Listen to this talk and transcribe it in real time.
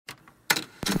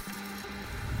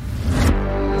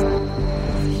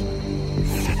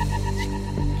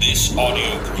This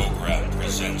audio program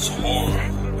presents horror,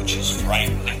 which is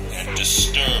frightening and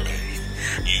disturbing.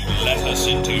 You let us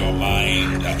into your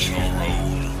mind at your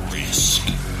own risk.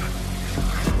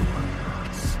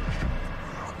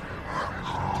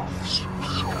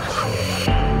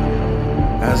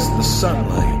 As the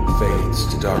sunlight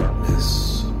fades to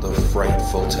darkness, the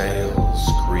frightful tales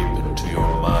creep into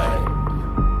your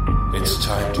mind. It's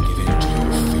time to give in to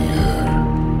your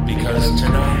fear, because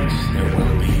tonight there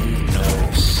will be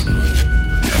no sleep.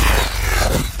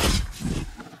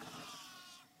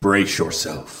 Brace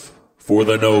yourself for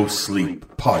the No Sleep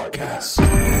Podcast.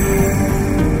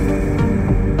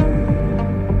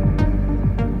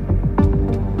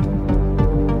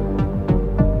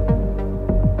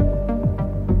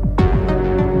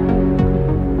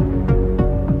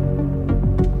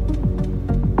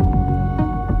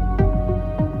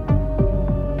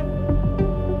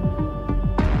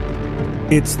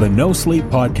 It's the No Sleep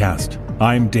Podcast.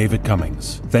 I'm David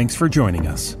Cummings. Thanks for joining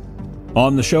us.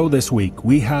 On the show this week,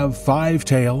 we have 5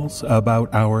 tales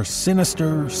about our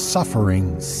sinister,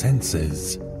 suffering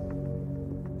senses.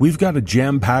 We've got a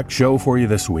jam-packed show for you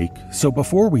this week, so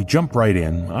before we jump right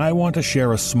in, I want to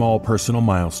share a small personal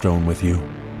milestone with you.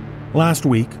 Last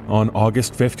week, on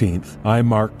August 15th, I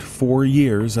marked 4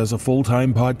 years as a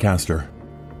full-time podcaster.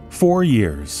 4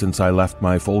 years since I left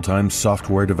my full-time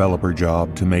software developer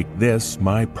job to make this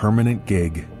my permanent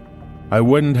gig. I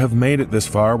wouldn't have made it this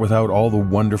far without all the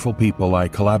wonderful people I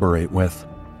collaborate with.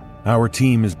 Our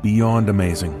team is beyond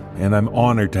amazing, and I'm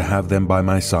honored to have them by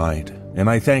my side, and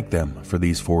I thank them for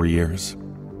these 4 years.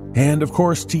 And of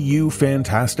course, to you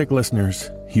fantastic listeners,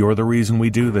 you're the reason we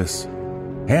do this.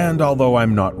 And although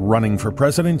I'm not running for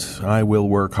president, I will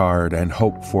work hard and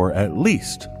hope for at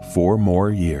least 4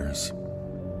 more years.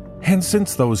 And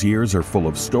since those years are full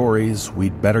of stories,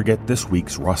 we'd better get this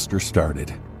week's roster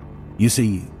started. You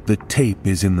see, the tape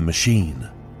is in the machine.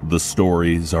 The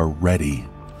stories are ready.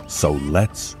 So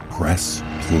let's press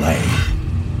play.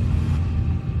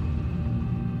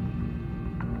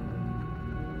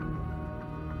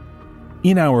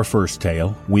 In our first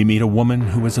tale, we meet a woman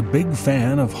who is a big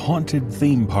fan of haunted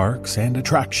theme parks and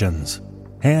attractions.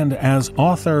 And as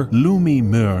author Lumi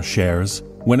Muir shares,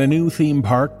 when a new theme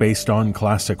park based on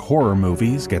classic horror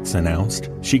movies gets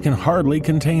announced, she can hardly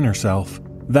contain herself.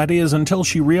 That is, until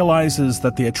she realizes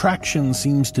that the attraction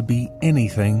seems to be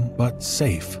anything but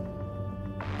safe.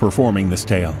 Performing this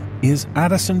tale is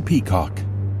Addison Peacock.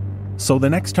 So the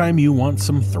next time you want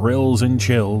some thrills and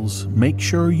chills, make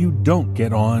sure you don't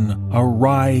get on a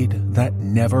ride that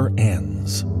never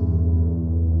ends.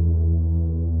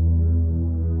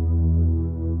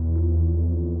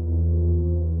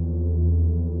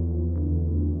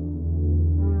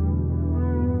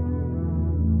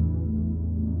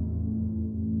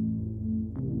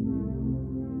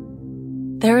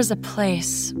 There is a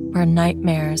place where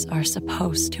nightmares are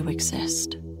supposed to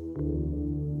exist.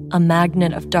 A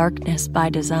magnet of darkness by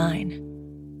design,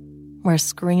 where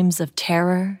screams of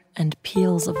terror and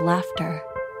peals of laughter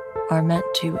are meant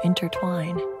to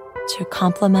intertwine, to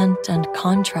complement and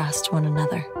contrast one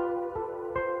another.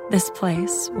 This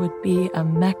place would be a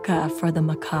mecca for the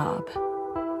macabre,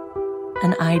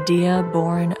 an idea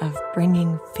born of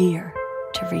bringing fear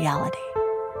to reality.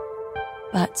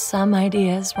 But some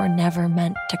ideas were never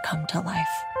meant to come to life.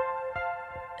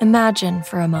 Imagine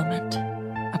for a moment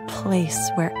a place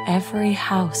where every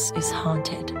house is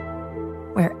haunted,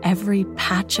 where every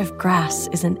patch of grass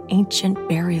is an ancient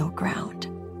burial ground,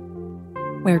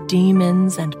 where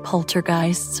demons and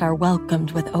poltergeists are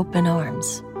welcomed with open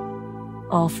arms,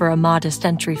 all for a modest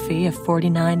entry fee of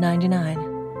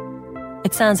 $49.99.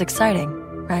 It sounds exciting,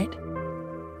 right?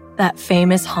 That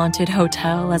famous haunted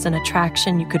hotel as an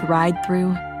attraction you could ride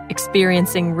through,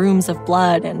 experiencing rooms of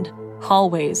blood and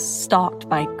hallways stalked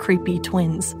by creepy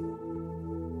twins.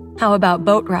 How about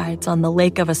boat rides on the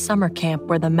lake of a summer camp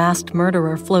where the masked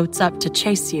murderer floats up to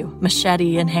chase you,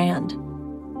 machete in hand?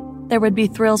 There would be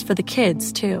thrills for the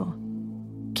kids, too.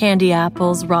 Candy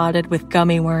apples rotted with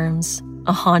gummy worms,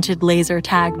 a haunted laser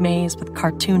tag maze with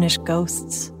cartoonish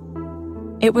ghosts.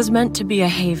 It was meant to be a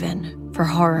haven for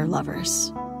horror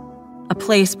lovers. A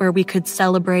place where we could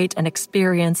celebrate and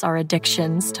experience our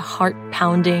addictions to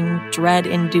heart-pounding,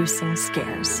 dread-inducing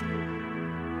scares.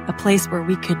 A place where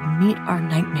we could meet our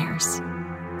nightmares,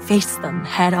 face them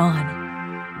head-on,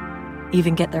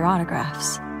 even get their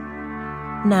autographs.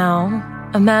 Now,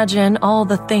 imagine all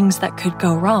the things that could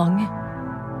go wrong,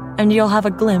 and you'll have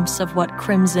a glimpse of what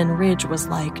Crimson Ridge was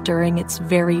like during its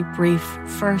very brief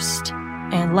first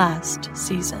and last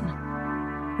season.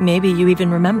 Maybe you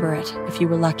even remember it if you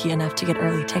were lucky enough to get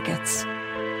early tickets.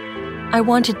 I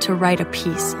wanted to write a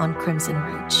piece on Crimson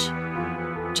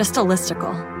Ridge, Just a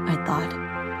listicle, I thought.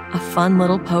 A fun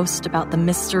little post about the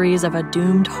mysteries of a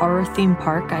doomed horror theme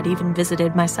park I'd even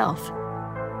visited myself.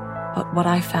 But what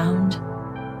I found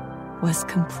was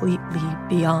completely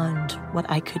beyond what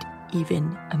I could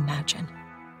even imagine.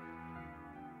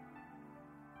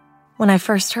 When I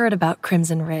first heard about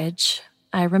Crimson Ridge,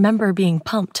 I remember being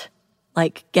pumped,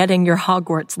 like getting your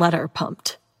Hogwarts letter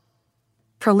pumped.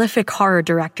 Prolific horror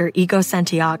director Ego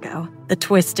Santiago, the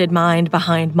twisted mind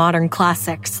behind modern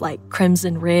classics like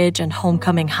Crimson Ridge and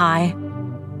Homecoming High,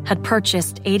 had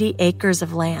purchased 80 acres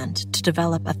of land to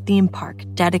develop a theme park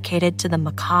dedicated to the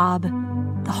macabre,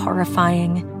 the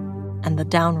horrifying, and the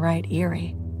downright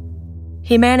eerie.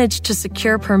 He managed to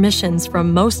secure permissions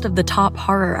from most of the top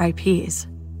horror IPs,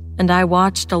 and I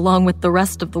watched along with the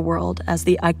rest of the world as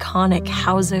the iconic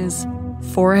houses,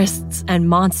 forests, and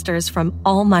monsters from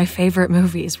all my favorite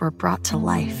movies were brought to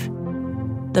life.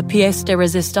 The pièce de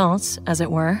résistance, as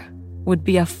it were, would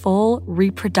be a full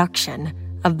reproduction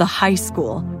of the high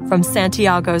school from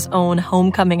Santiago's own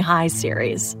Homecoming High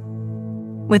series,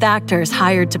 with actors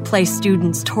hired to play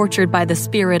students tortured by the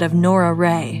spirit of Nora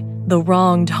Ray, the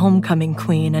wronged homecoming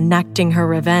queen enacting her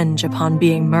revenge upon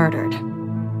being murdered.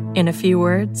 In a few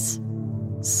words,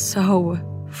 so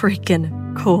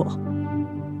freaking cool.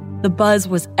 The buzz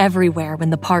was everywhere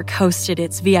when the park hosted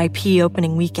its VIP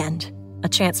opening weekend, a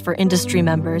chance for industry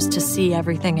members to see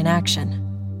everything in action.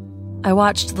 I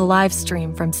watched the live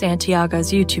stream from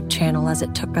Santiago's YouTube channel as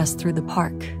it took us through the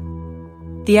park.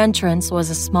 The entrance was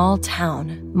a small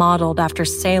town modeled after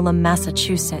Salem,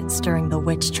 Massachusetts during the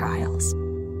witch trials.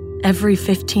 Every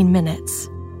 15 minutes,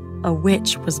 a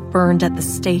witch was burned at the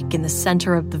stake in the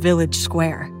center of the village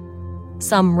square,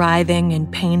 some writhing in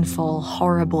painful,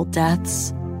 horrible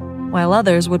deaths, while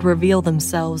others would reveal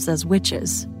themselves as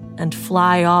witches and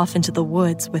fly off into the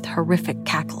woods with horrific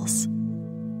cackles.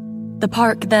 The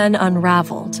park then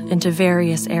unraveled into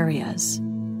various areas.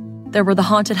 There were the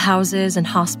haunted houses and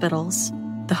hospitals,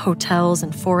 the hotels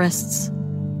and forests.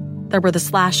 There were the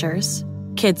slashers,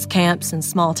 kids' camps in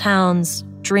small towns,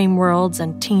 dream worlds,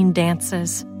 and teen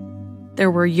dances.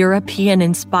 There were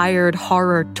European-inspired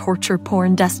horror torture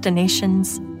porn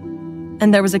destinations.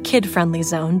 And there was a kid-friendly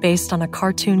zone based on a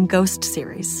cartoon ghost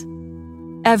series.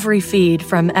 Every feed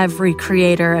from every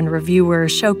creator and reviewer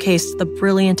showcased the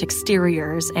brilliant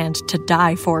exteriors and to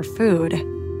die for food.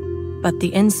 But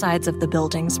the insides of the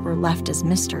buildings were left as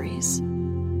mysteries.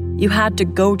 You had to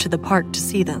go to the park to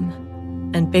see them.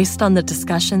 And based on the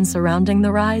discussion surrounding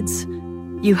the rides,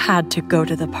 you had to go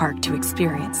to the park to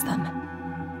experience them.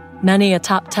 Many a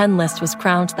top 10 list was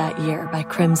crowned that year by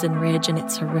Crimson Ridge and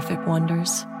its horrific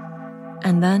wonders.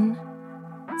 And then,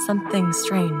 something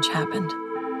strange happened.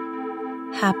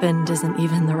 Happened isn't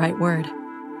even the right word.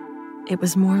 It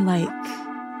was more like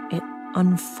it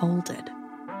unfolded.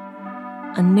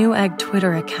 A Newegg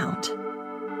Twitter account,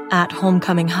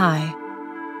 @Homecoming High,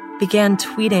 began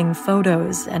tweeting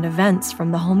photos and events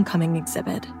from the Homecoming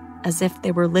exhibit as if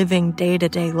they were living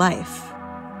day-to-day life.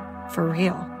 For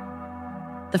real.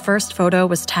 The first photo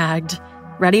was tagged,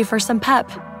 "Ready for some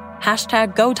pep,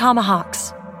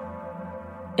 #GoTomahawks."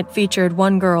 It featured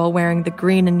one girl wearing the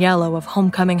green and yellow of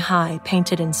Homecoming High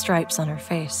painted in stripes on her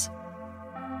face.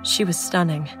 She was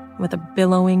stunning, with a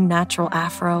billowing natural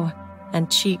afro and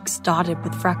cheeks dotted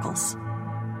with freckles.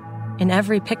 In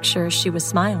every picture, she was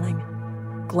smiling,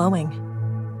 glowing,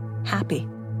 happy.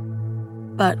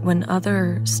 But when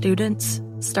other students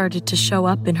started to show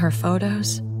up in her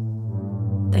photos,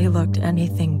 they looked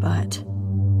anything but.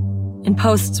 In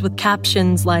posts with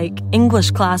captions like,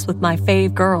 "English class with my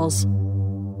fave girls,"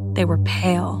 they were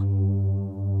pale,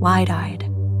 wide-eyed,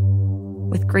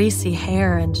 with greasy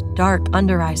hair and dark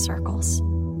under-eye circles.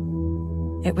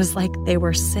 It was like they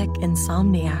were sick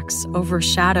insomniacs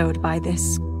overshadowed by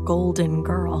this golden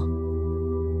girl.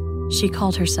 She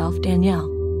called herself Danielle.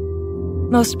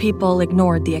 Most people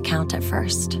ignored the account at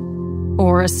first,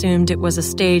 or assumed it was a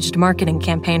staged marketing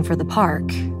campaign for the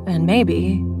park, and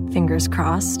maybe, fingers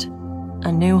crossed,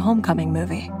 a new Homecoming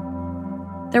movie.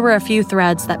 There were a few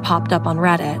threads that popped up on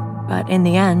Reddit, but in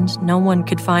the end, no one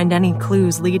could find any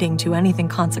clues leading to anything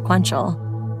consequential,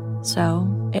 so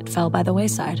it fell by the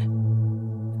wayside.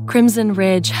 Crimson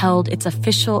Ridge held its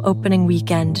official opening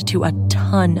weekend to a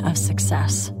ton of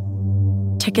success.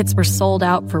 Tickets were sold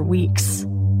out for weeks,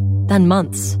 then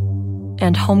months,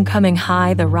 and Homecoming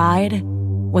High, the ride,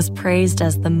 was praised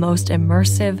as the most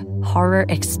immersive horror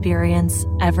experience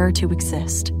ever to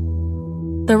exist.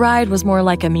 The ride was more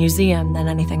like a museum than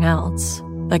anything else,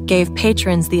 but gave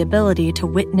patrons the ability to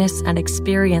witness and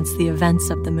experience the events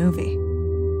of the movie.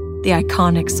 The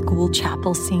iconic school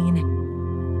chapel scene,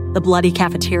 the bloody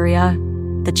cafeteria,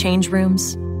 the change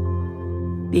rooms.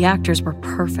 The actors were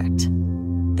perfect.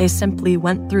 They simply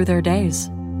went through their days,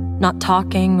 not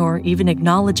talking or even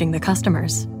acknowledging the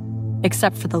customers,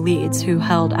 except for the leads who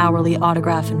held hourly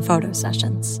autograph and photo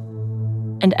sessions.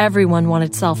 And everyone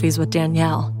wanted selfies with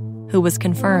Danielle, who was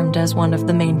confirmed as one of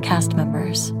the main cast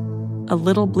members, a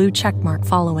little blue checkmark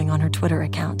following on her Twitter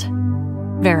account.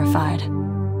 Verified.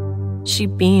 She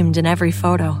beamed in every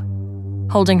photo,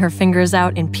 holding her fingers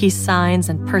out in peace signs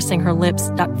and pursing her lips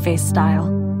duck-face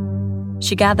style.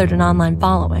 She gathered an online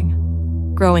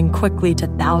following, growing quickly to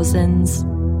thousands,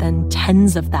 then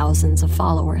tens of thousands of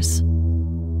followers.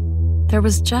 There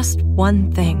was just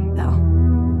one thing,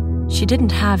 though. She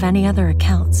didn't have any other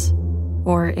accounts,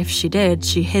 or if she did,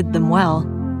 she hid them well,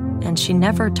 and she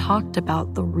never talked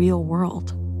about the real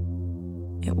world.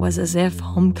 It was as if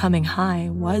Homecoming High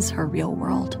was her real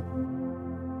world.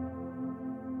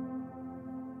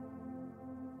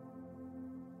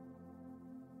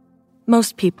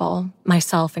 Most people,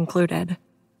 myself included,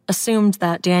 assumed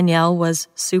that Danielle was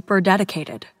super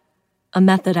dedicated, a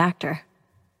method actor,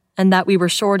 and that we were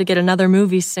sure to get another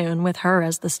movie soon with her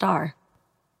as the star.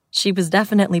 She was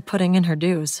definitely putting in her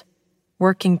dues,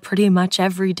 working pretty much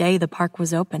every day the park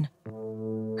was open.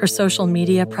 Her social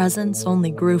media presence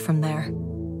only grew from there.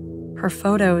 Her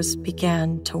photos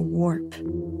began to warp,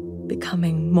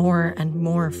 becoming more and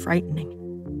more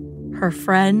frightening. Her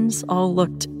friends all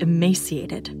looked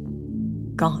emaciated,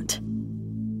 gaunt.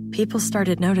 People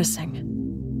started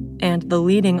noticing, and the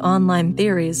leading online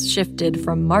theories shifted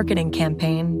from marketing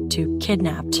campaign to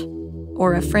kidnapped,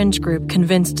 or a fringe group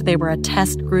convinced they were a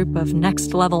test group of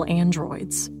next-level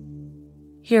androids.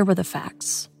 Here were the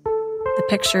facts. The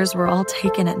pictures were all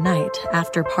taken at night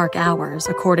after park hours,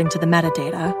 according to the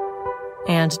metadata,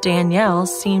 and Danielle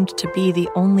seemed to be the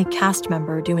only cast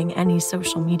member doing any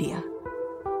social media.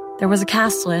 There was a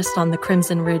cast list on the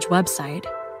Crimson Ridge website,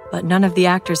 but none of the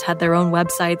actors had their own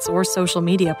websites or social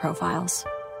media profiles.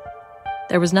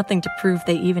 There was nothing to prove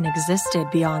they even existed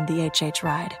beyond the HH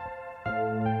ride.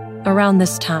 Around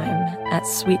this time, at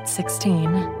Sweet 16,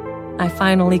 I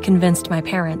finally convinced my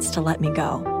parents to let me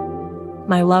go.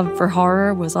 My love for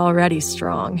horror was already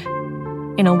strong.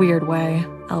 In a weird way,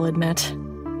 I'll admit.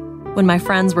 When my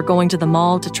friends were going to the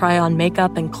mall to try on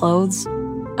makeup and clothes,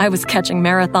 I was catching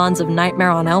marathons of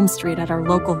Nightmare on Elm Street at our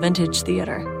local vintage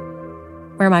theater,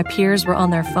 where my peers were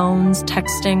on their phones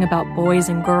texting about boys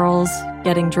and girls,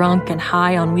 getting drunk and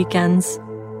high on weekends.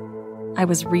 I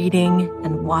was reading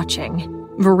and watching,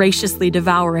 voraciously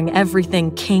devouring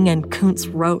everything King and Kuntz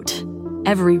wrote,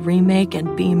 every remake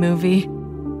and B-movie.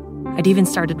 I'd even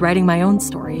started writing my own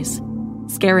stories,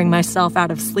 scaring myself out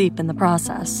of sleep in the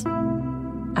process.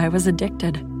 I was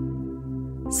addicted.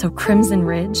 So Crimson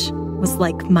Ridge was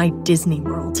like my Disney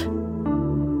World.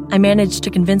 I managed to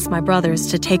convince my brothers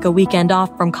to take a weekend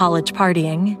off from college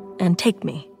partying and take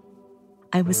me.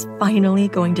 I was finally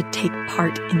going to take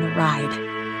part in the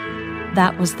ride.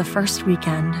 That was the first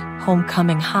weekend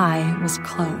Homecoming High was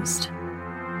closed.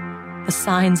 The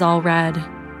signs all read,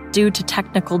 due to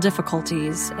technical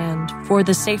difficulties and for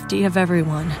the safety of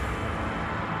everyone.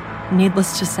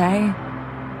 Needless to say,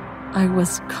 I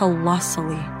was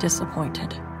colossally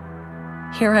disappointed.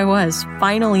 Here I was,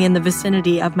 finally in the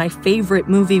vicinity of my favorite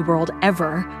movie world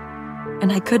ever,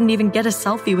 and I couldn't even get a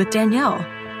selfie with Danielle.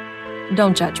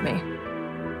 Don't judge me.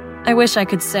 I wish I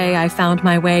could say I found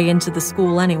my way into the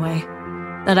school anyway,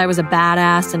 that I was a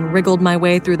badass and wriggled my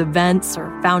way through the vents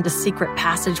or found a secret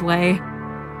passageway.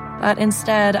 But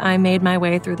instead, I made my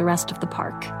way through the rest of the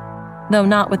park, though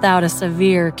not without a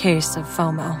severe case of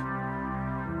FOMO.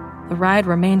 The ride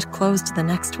remained closed the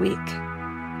next week,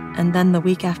 and then the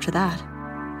week after that.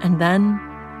 And then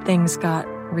things got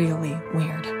really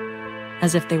weird,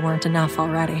 as if they weren't enough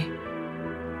already.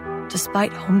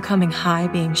 Despite Homecoming High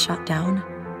being shut down,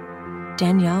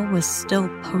 Danielle was still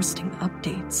posting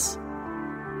updates.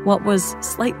 What was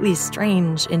slightly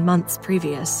strange in months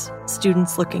previous,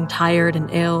 students looking tired and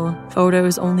ill,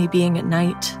 photos only being at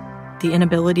night, the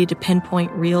inability to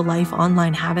pinpoint real-life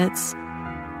online habits,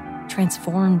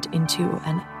 transformed into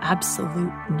an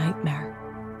absolute nightmare.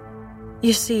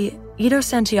 You see, Ito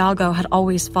Santiago had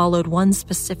always followed one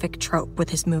specific trope with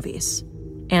his movies,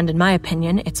 and in my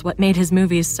opinion, it's what made his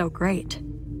movies so great.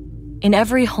 In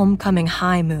every Homecoming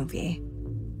High movie,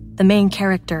 the main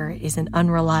character is an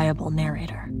unreliable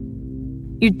narrator.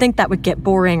 You'd think that would get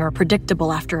boring or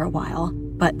predictable after a while,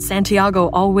 but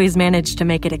Santiago always managed to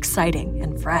make it exciting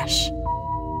and fresh.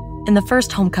 In the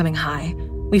first Homecoming High,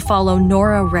 we follow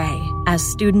Nora Ray as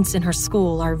students in her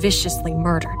school are viciously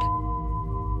murdered.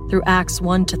 Through Acts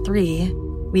 1 to 3,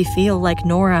 we feel like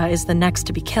Nora is the next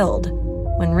to be killed,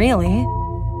 when really,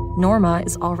 Norma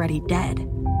is already dead.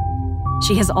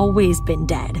 She has always been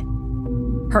dead.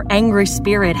 Her angry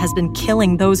spirit has been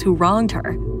killing those who wronged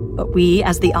her, but we,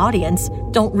 as the audience,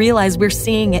 don't realize we're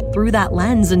seeing it through that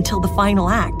lens until the final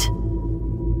act.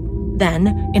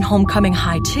 Then, in Homecoming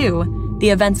High 2, the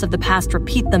events of the past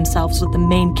repeat themselves with the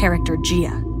main character,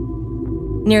 Gia.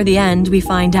 Near the end, we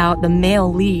find out the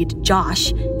male lead,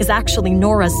 Josh, is actually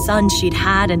Nora's son she'd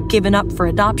had and given up for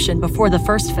adoption before the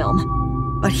first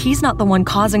film. But he's not the one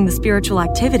causing the spiritual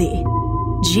activity.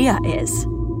 Gia is.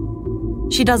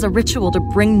 She does a ritual to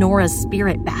bring Nora's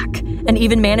spirit back, and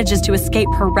even manages to escape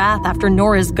her wrath after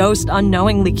Nora's ghost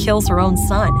unknowingly kills her own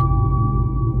son.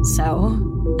 So,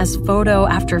 as photo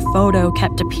after photo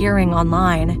kept appearing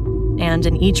online, and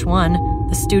in each one,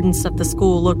 the students of the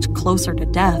school looked closer to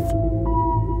death,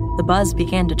 the buzz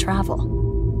began to travel.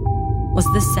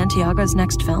 Was this Santiago's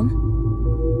next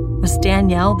film? Was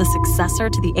Danielle the successor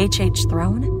to the HH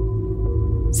throne?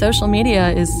 Social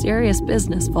media is serious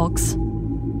business, folks.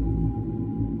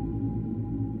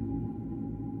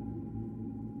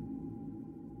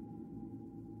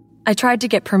 I tried to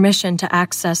get permission to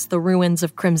access the ruins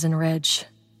of Crimson Ridge,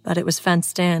 but it was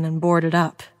fenced in and boarded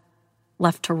up,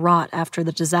 left to rot after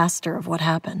the disaster of what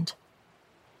happened.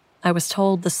 I was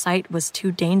told the site was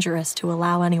too dangerous to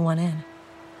allow anyone in.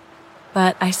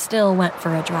 But I still went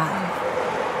for a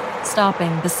drive,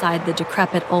 stopping beside the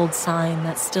decrepit old sign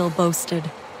that still boasted,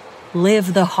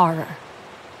 "Live the horror."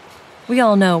 We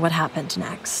all know what happened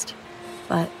next,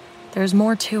 but there's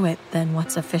more to it than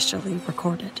what's officially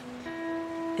recorded.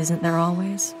 Isn't there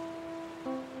always?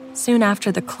 Soon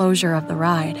after the closure of the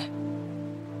ride,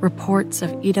 reports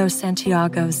of Ito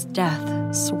Santiago's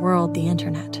death swirled the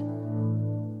internet.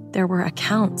 There were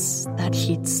accounts that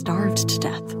he'd starved to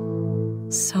death,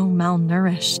 so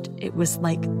malnourished it was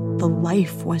like the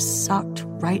life was sucked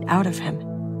right out of him.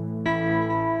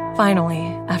 Finally,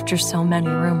 after so many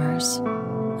rumors,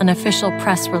 an official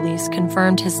press release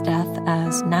confirmed his death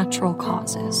as natural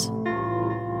causes.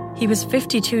 He was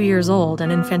 52 years old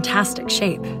and in fantastic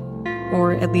shape,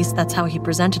 or at least that's how he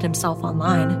presented himself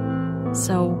online.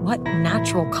 So what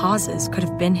natural causes could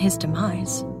have been his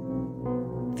demise?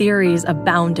 Theories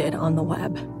abounded on the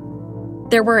web.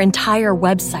 There were entire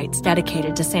websites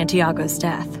dedicated to Santiago's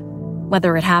death.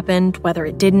 Whether it happened, whether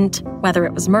it didn't, whether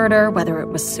it was murder, whether it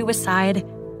was suicide.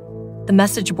 The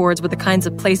message boards were the kinds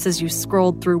of places you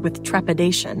scrolled through with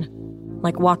trepidation,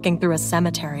 like walking through a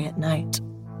cemetery at night.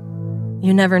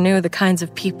 You never knew the kinds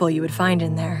of people you would find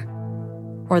in there,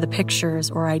 or the pictures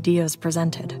or ideas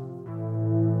presented.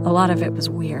 A lot of it was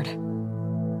weird.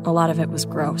 A lot of it was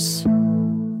gross.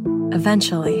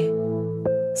 Eventually,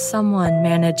 someone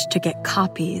managed to get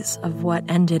copies of what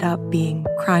ended up being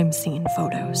crime scene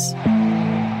photos.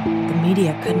 The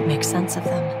media couldn't make sense of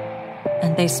them,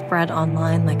 and they spread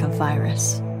online like a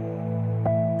virus.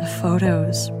 The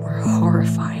photos were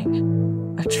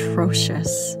horrifying,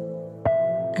 atrocious,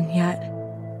 and yet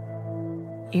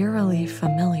eerily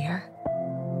familiar.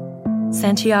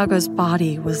 Santiago's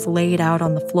body was laid out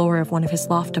on the floor of one of his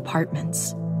loft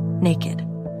apartments, naked.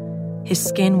 His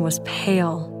skin was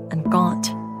pale and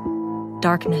gaunt,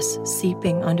 darkness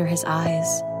seeping under his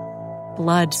eyes,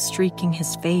 blood streaking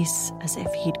his face as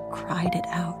if he'd cried it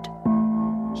out.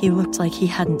 He looked like he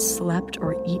hadn't slept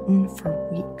or eaten for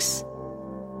weeks.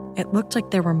 It looked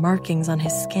like there were markings on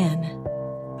his skin,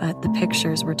 but the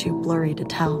pictures were too blurry to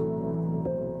tell.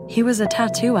 He was a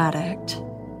tattoo addict,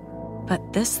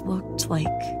 but this looked like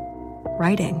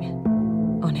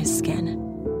writing on his skin.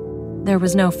 There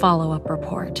was no follow-up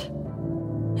report.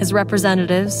 His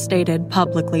representatives stated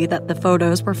publicly that the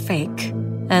photos were fake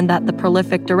and that the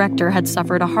prolific director had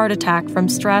suffered a heart attack from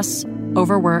stress,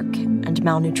 overwork, and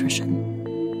malnutrition.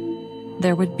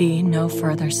 There would be no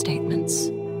further statements.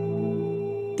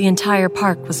 The entire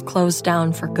park was closed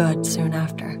down for good soon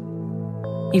after.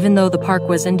 Even though the park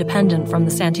was independent from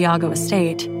the Santiago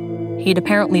estate, he'd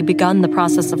apparently begun the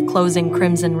process of closing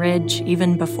Crimson Ridge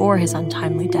even before his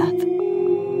untimely death.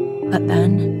 But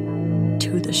then,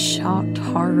 to the shocked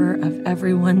horror of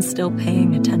everyone still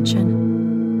paying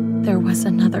attention, there was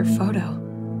another photo.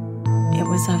 It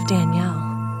was of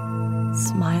Danielle,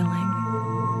 smiling,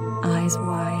 eyes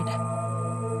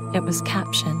wide. It was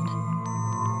captioned,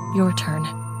 "Your turn."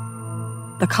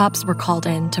 The cops were called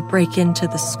in to break into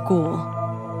the school,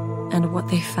 and what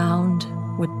they found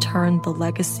would turn the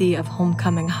legacy of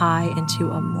Homecoming High into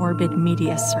a morbid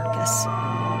media circus.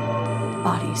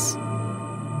 Bodies.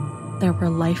 There were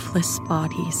lifeless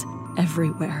bodies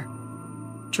everywhere,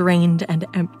 drained and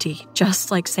empty,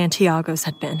 just like Santiago's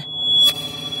had been.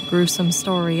 A gruesome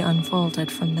story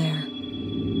unfolded from there.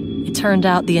 It turned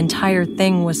out the entire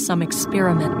thing was some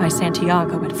experiment by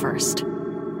Santiago at first.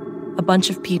 A bunch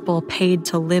of people paid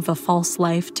to live a false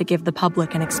life to give the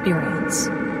public an experience,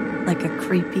 like a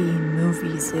creepy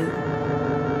movie zoo.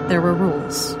 There were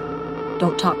rules.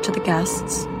 Don't talk to the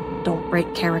guests, don't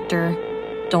break character,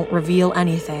 don't reveal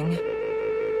anything,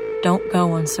 don't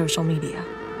go on social media.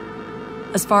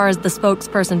 As far as the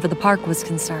spokesperson for the park was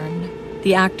concerned,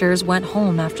 the actors went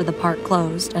home after the park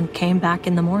closed and came back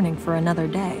in the morning for another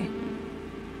day.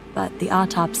 But the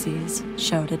autopsies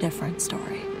showed a different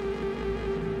story.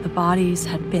 The bodies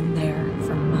had been there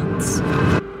for months.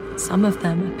 Some of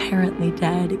them apparently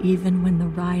dead even when the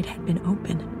ride had been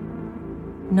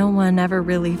open. No one ever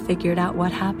really figured out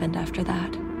what happened after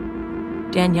that.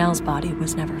 Danielle's body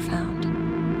was never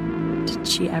found. Did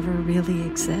she ever really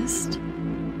exist?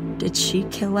 Did she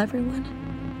kill everyone?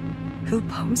 Who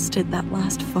posted that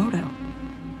last photo?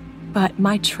 But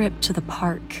my trip to the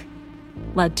park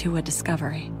led to a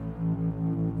discovery.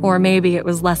 Or maybe it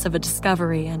was less of a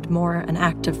discovery and more an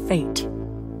act of fate.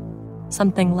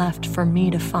 Something left for me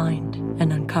to find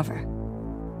and uncover.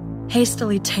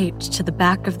 Hastily taped to the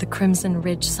back of the Crimson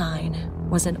Ridge sign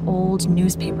was an old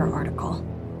newspaper article,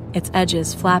 its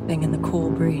edges flapping in the cool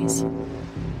breeze.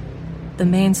 The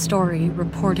main story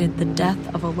reported the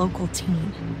death of a local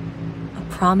teen, a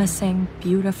promising,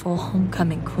 beautiful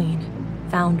homecoming queen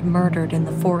found murdered in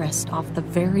the forest off the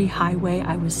very highway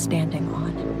I was standing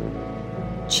on.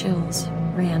 Chills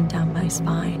ran down my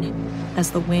spine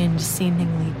as the wind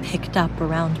seemingly picked up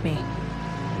around me.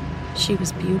 She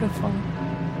was beautiful,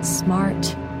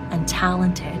 smart, and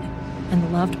talented,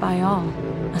 and loved by all,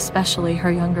 especially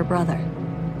her younger brother.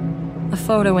 A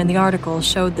photo in the article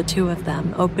showed the two of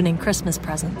them opening Christmas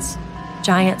presents,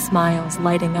 giant smiles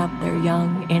lighting up their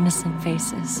young, innocent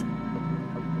faces.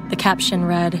 The caption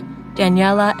read,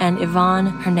 "Daniela and Ivan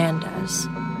Hernandez,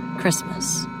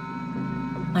 Christmas."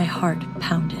 My heart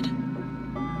pounded.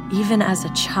 Even as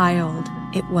a child,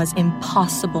 it was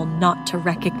impossible not to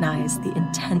recognize the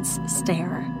intense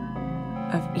stare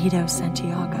of Ido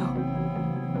Santiago.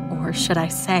 Or should I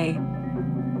say,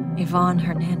 Ivan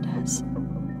Hernandez.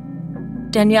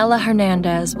 Daniela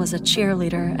Hernandez was a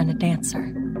cheerleader and a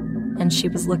dancer, and she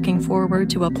was looking forward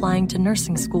to applying to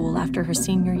nursing school after her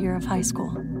senior year of high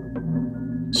school.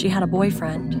 She had a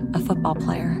boyfriend, a football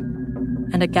player,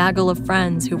 and a gaggle of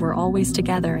friends who were always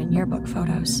together in yearbook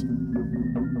photos.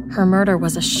 Her murder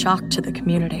was a shock to the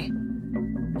community.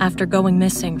 After going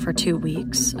missing for 2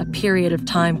 weeks, a period of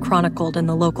time chronicled in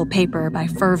the local paper by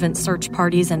fervent search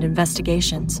parties and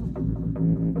investigations,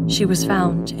 she was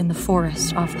found in the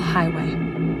forest off the highway,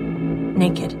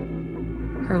 naked,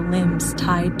 her limbs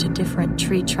tied to different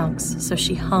tree trunks so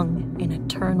she hung in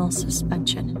eternal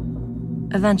suspension.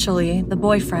 Eventually, the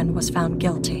boyfriend was found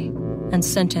guilty and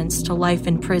sentenced to life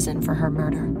in prison for her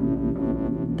murder.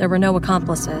 There were no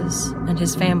accomplices, and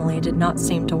his family did not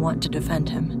seem to want to defend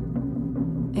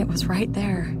him. It was right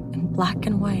there, in black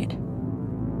and white.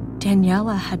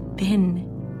 Daniela had been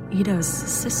Ido's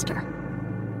sister,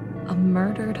 a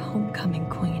murdered homecoming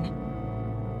queen.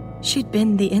 She'd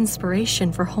been the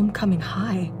inspiration for Homecoming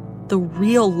High, the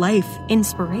real-life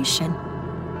inspiration.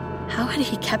 How had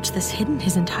he kept this hidden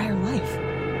his entire life?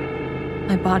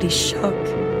 My body shook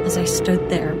as I stood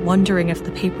there, wondering if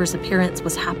the paper's appearance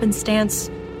was happenstance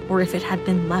or if it had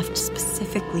been left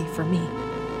specifically for me.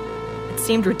 It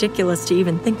seemed ridiculous to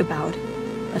even think about,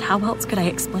 but how else could I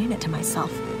explain it to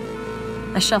myself?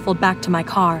 I shuffled back to my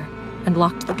car and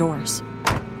locked the doors.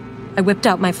 I whipped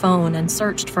out my phone and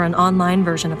searched for an online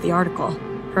version of the article,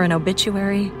 for an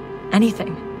obituary,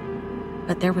 anything.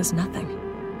 But there was nothing.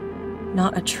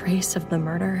 Not a trace of the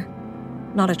murder,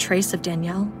 not a trace of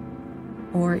Danielle,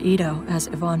 or Ido as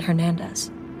Ivan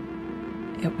Hernandez.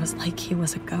 It was like he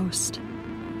was a ghost.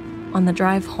 On the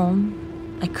drive home,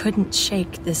 I couldn't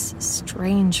shake this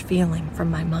strange feeling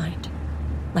from my mind,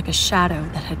 like a shadow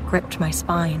that had gripped my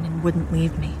spine and wouldn't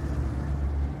leave me.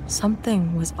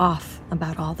 Something was off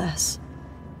about all this.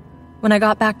 When I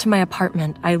got back to my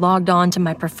apartment, I logged on to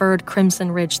my preferred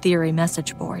Crimson Ridge Theory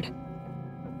message board.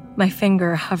 My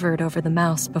finger hovered over the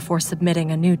mouse before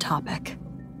submitting a new topic.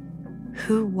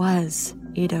 Who was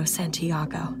Ido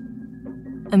Santiago?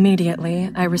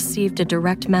 Immediately, I received a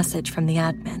direct message from the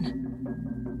admin.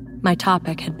 My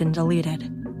topic had been deleted.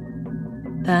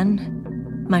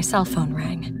 Then, my cell phone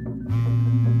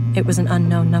rang. It was an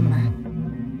unknown number.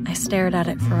 I stared at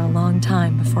it for a long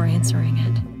time before answering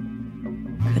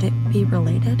it. Could it be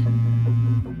related?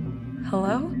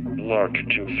 Hello? Lark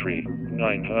 23,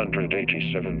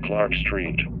 987 Clark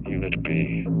Street, Unit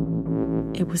B.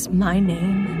 It was my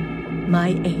name, my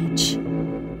age,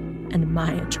 and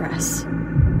my address.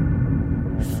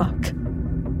 Fuck.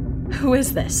 Who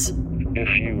is this? If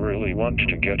you really want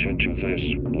to get into this,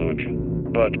 look.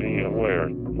 But be aware,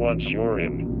 once you're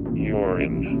in, you're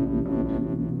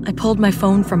in. I pulled my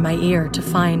phone from my ear to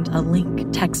find a link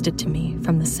texted to me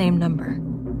from the same number.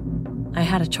 I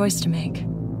had a choice to make.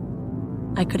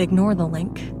 I could ignore the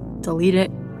link, delete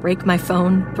it, break my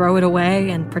phone, throw it away,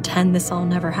 and pretend this all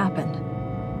never happened.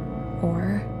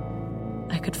 Or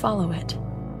I could follow it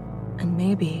and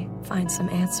maybe find some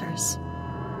answers.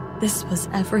 This was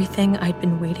everything I'd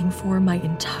been waiting for my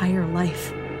entire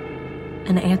life.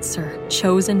 An answer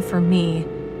chosen for me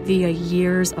via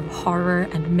years of horror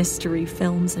and mystery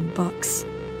films and books.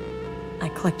 I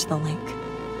clicked the link.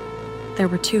 There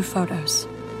were 2 photos.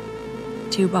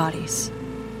 2 bodies.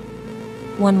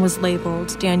 One was labeled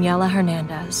Daniela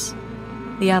Hernandez,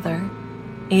 the other,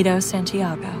 Ido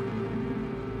Santiago.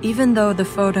 Even though the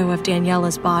photo of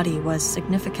Daniela's body was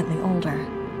significantly older,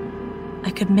 I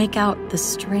could make out the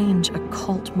strange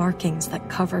occult markings that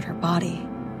covered her body,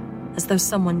 as though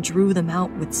someone drew them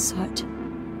out with soot.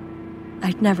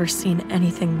 I'd never seen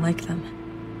anything like them,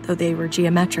 though they were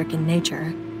geometric in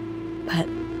nature, but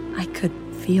I could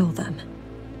feel them.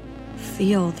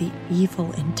 Feel the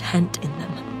evil intent in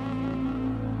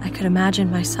them. I could imagine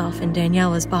myself in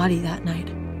Daniela's body that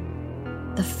night.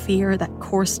 The fear that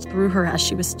coursed through her as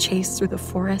she was chased through the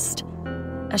forest,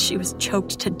 as she was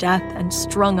choked to death and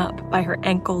strung up by her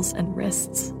ankles and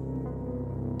wrists.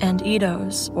 And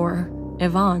Ido's, or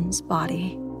Yvonne's,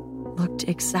 body looked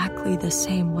exactly the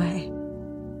same way.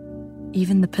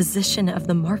 Even the position of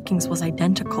the markings was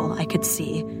identical, I could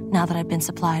see, now that I'd been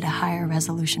supplied a higher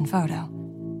resolution photo.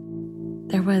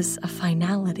 There was a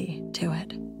finality to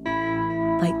it,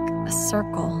 like a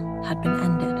circle had been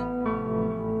ended.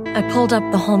 I pulled up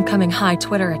the Homecoming High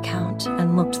Twitter account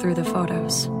and looked through the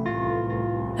photos.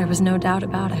 There was no doubt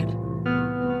about it.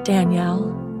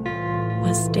 Danielle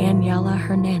was Daniela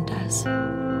Hernandez.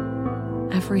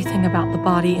 Everything about the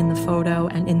body in the photo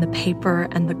and in the paper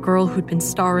and the girl who'd been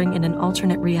starring in an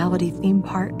alternate reality theme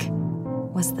park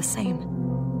was the same.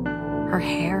 Her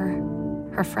hair,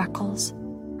 her freckles,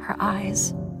 her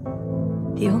eyes.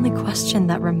 The only question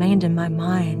that remained in my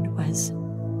mind was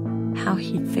how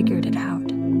he'd figured it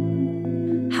out.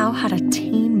 How had a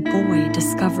teen boy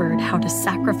discovered how to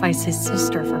sacrifice his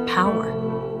sister for power,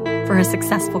 for a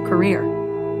successful career?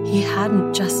 He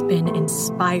hadn't just been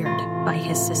inspired by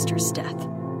his sister's death.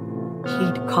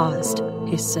 He'd caused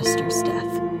his sister's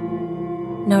death.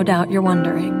 No doubt you're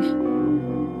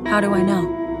wondering, how do I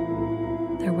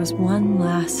know? There was one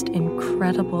last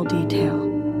incredible detail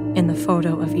in the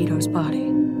photo of Ido's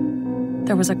body.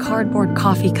 There was a cardboard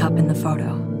coffee cup in the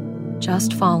photo,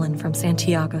 just fallen from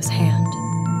Santiago's hand.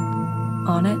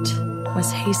 On it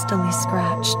was hastily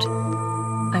scratched,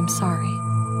 "I'm sorry."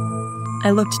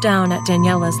 I looked down at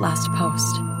Daniela's last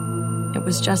post. It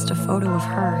was just a photo of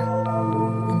her,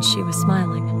 and she was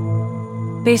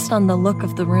smiling. Based on the look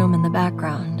of the room in the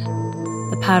background,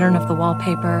 the pattern of the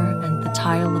wallpaper and the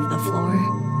tile of the floor,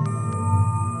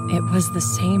 it was the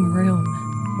same room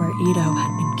where Ido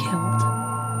had been killed.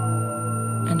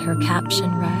 And her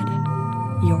caption read,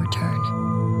 "Your turn."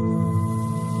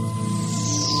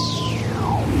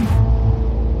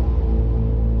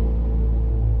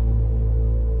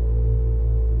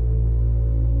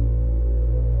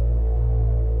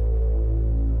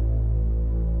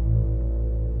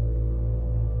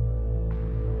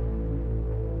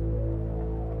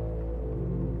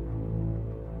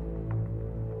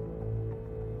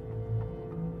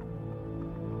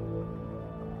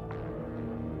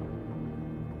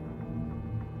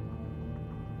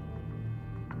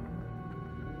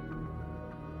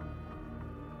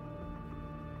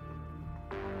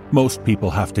 Most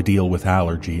people have to deal with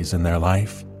allergies in their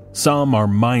life. Some are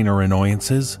minor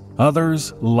annoyances,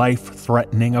 others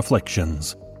life-threatening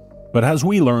afflictions. But as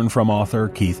we learn from author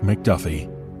Keith McDuffie,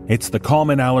 it's the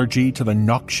common allergy to the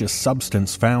noxious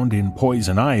substance found in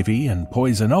poison ivy and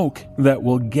poison oak that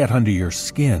will get under your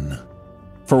skin.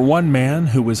 For one man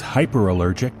who is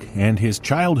hyperallergic and his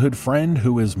childhood friend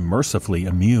who is mercifully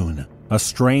immune, a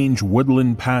strange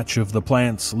woodland patch of the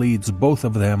plants leads both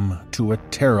of them to a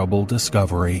terrible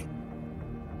discovery.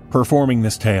 Performing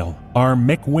this tale are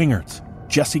Mick Wingert,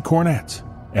 Jesse Cornett,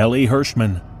 Ellie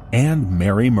Hirschman, and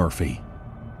Mary Murphy.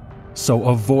 So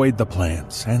avoid the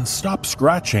plants and stop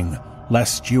scratching,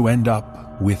 lest you end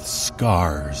up with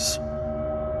scars.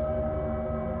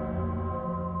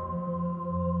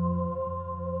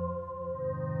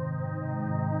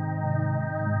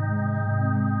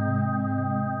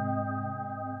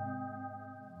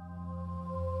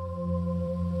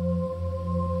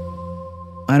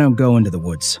 I don't go into the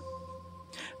woods.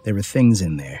 There are things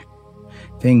in there.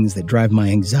 Things that drive my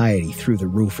anxiety through the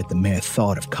roof at the mere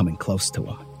thought of coming close to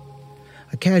them.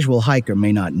 A casual hiker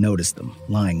may not notice them,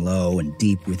 lying low and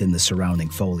deep within the surrounding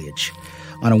foliage.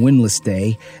 On a windless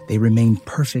day, they remain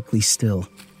perfectly still.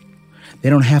 They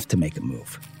don't have to make a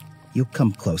move. You'll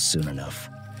come close soon enough.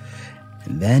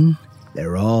 And then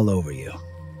they're all over you.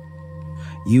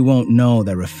 You won't know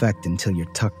their effect until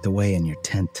you're tucked away in your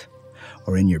tent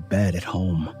or in your bed at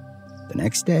home. The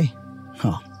next day?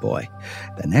 Oh, boy,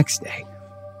 the next day.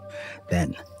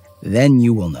 Then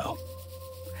you will know.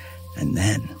 And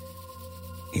then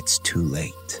it's too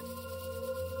late.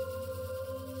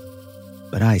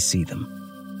 But I see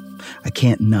them. I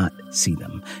can't not see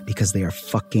them because they are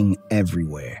fucking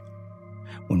everywhere.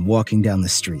 When walking down the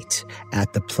street,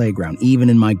 at the playground, even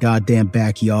in my goddamn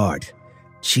backyard.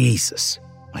 Jesus,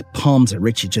 my palms are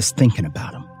itchy just thinking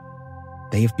about them.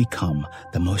 They have become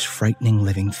the most frightening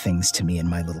living things to me in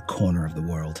my little corner of the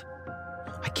world.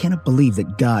 I cannot believe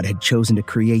that God had chosen to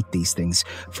create these things,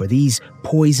 for these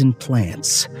poison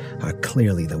plants are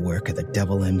clearly the work of the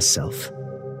devil himself.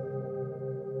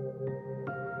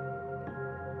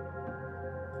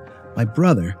 My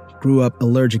brother grew up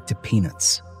allergic to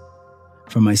peanuts.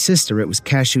 For my sister, it was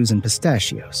cashews and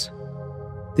pistachios.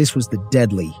 This was the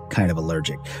deadly kind of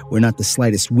allergic, where not the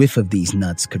slightest whiff of these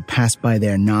nuts could pass by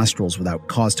their nostrils without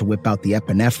cause to whip out the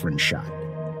epinephrine shot.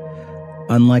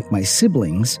 Unlike my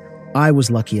siblings, I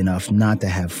was lucky enough not to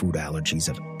have food allergies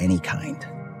of any kind.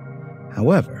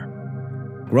 However,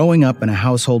 growing up in a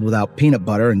household without peanut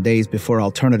butter and days before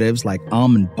alternatives like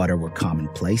almond butter were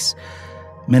commonplace,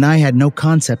 meant I had no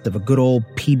concept of a good old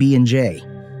PB&J.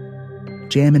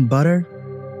 Jam and butter?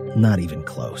 Not even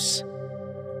close.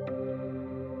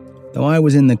 Though I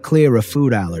was in the clear of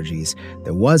food allergies,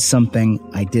 there was something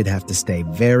I did have to stay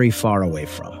very far away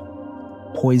from.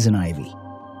 Poison ivy,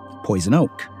 poison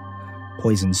oak,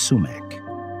 poison sumac.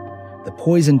 The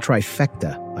poison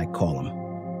trifecta, I call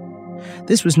them.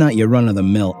 This was not your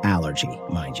run-of-the-mill allergy,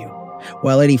 mind you.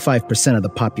 While 85% of the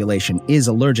population is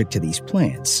allergic to these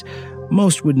plants,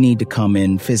 most would need to come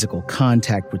in physical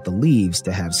contact with the leaves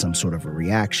to have some sort of a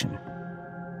reaction.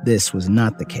 This was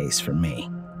not the case for me.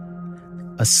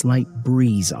 A slight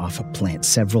breeze off a plant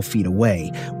several feet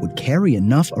away would carry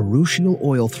enough urushiol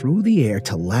oil through the air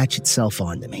to latch itself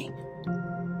onto me.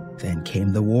 Then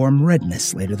came the warm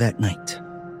redness later that night.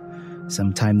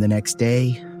 Sometime the next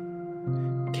day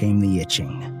came the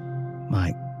itching.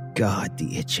 My God,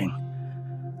 the itching.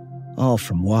 All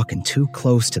from walking too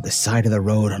close to the side of the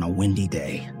road on a windy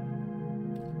day.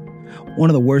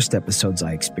 One of the worst episodes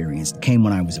I experienced came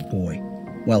when I was a boy,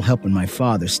 while helping my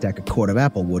father stack a cord of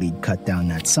applewood he'd cut down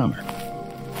that summer.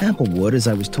 Applewood, as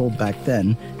I was told back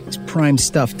then, is prime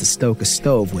stuff to stoke a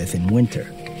stove with in winter.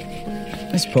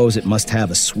 I suppose it must have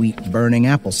a sweet, burning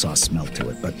applesauce smell to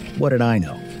it, but what did I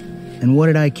know? And what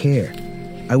did I care?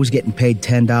 I was getting paid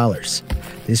 $10.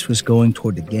 This was going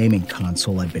toward the gaming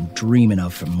console I'd been dreaming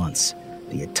of for months,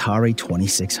 the Atari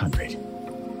 2600.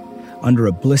 Under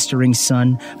a blistering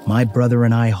sun, my brother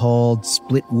and I hauled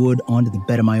split wood onto the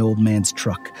bed of my old man's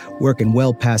truck, working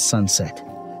well past sunset.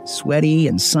 Sweaty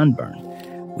and sunburned,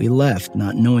 we left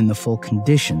not knowing the full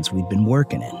conditions we'd been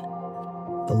working in.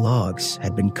 The logs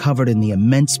had been covered in the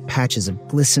immense patches of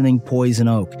glistening poison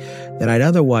oak that I'd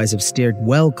otherwise have steered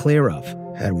well clear of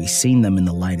had we seen them in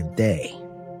the light of day.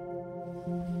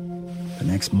 The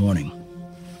next morning,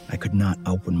 I could not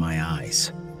open my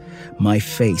eyes. My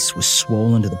face was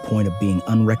swollen to the point of being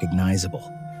unrecognizable.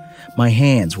 My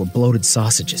hands were bloated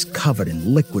sausages covered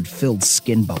in liquid-filled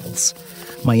skin bubbles.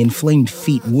 My inflamed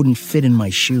feet wouldn't fit in my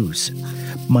shoes.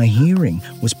 My hearing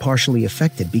was partially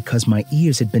affected because my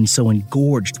ears had been so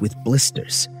engorged with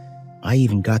blisters. I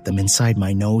even got them inside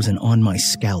my nose and on my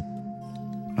scalp.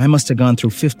 I must have gone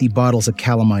through 50 bottles of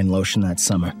calamine lotion that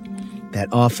summer. That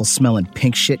awful smelling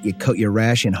pink shit you coat your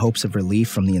rash in hopes of relief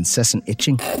from the incessant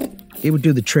itching. It would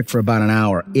do the trick for about an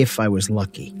hour if I was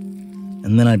lucky.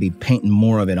 And then I'd be painting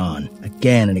more of it on,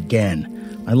 again and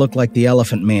again. I looked like the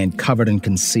Elephant Man covered in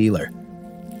concealer.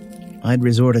 I'd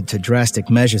resorted to drastic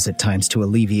measures at times to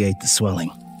alleviate the swelling.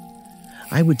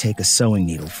 I would take a sewing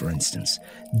needle, for instance,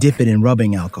 dip it in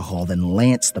rubbing alcohol, then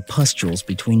lance the pustules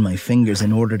between my fingers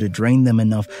in order to drain them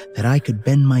enough that I could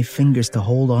bend my fingers to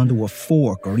hold onto a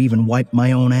fork or even wipe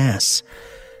my own ass.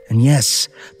 And yes,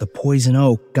 the poison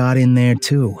oak got in there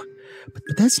too. But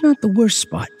that's not the worst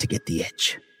spot to get the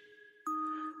itch.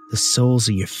 The soles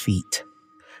of your feet,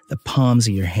 the palms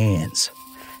of your hands.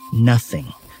 Nothing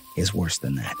is worse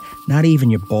than that, not even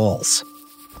your balls.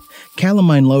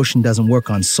 Calamine lotion doesn't work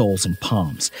on soles and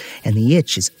palms, and the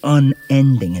itch is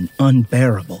unending and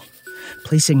unbearable.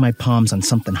 Placing my palms on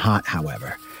something hot,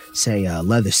 however, say a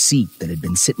leather seat that had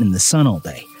been sitting in the sun all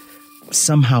day,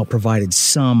 somehow provided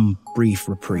some brief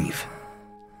reprieve.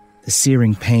 The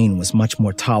searing pain was much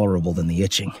more tolerable than the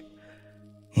itching.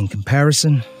 In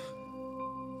comparison,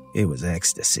 it was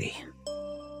ecstasy.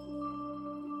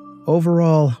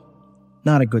 Overall,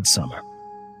 not a good summer,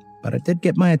 but I did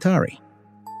get my Atari.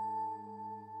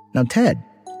 Now Ted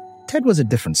was a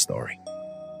different story.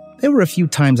 There were a few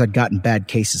times I'd gotten bad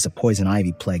cases of poison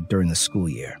ivy plague during the school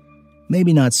year.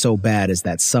 Maybe not so bad as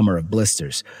that summer of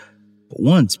blisters, but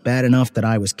once bad enough that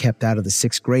I was kept out of the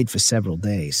 6th grade for several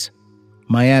days.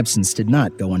 My absence did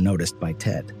not go unnoticed by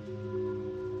Ted.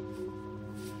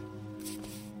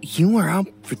 You were out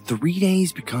for 3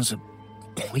 days because of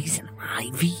poison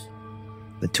ivy?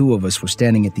 The two of us were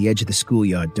standing at the edge of the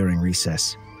schoolyard during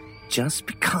recess. Just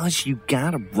because you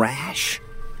got a rash?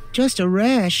 Just a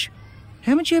rash?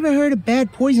 Haven't you ever heard of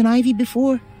bad poison ivy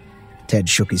before? Ted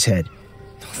shook his head.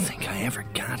 Don't think I ever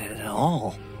got it at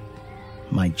all.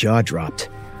 My jaw dropped.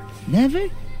 Never?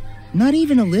 Not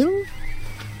even a little?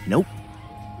 Nope.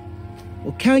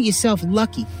 Well, count yourself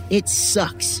lucky. It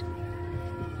sucks.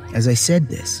 As I said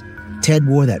this, Ted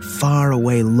wore that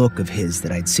faraway look of his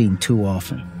that I'd seen too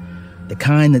often. The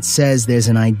kind that says there's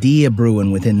an idea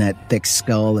brewing within that thick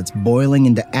skull that's boiling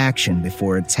into action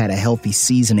before it's had a healthy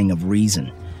seasoning of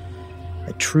reason.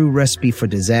 A true recipe for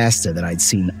disaster that I'd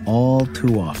seen all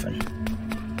too often.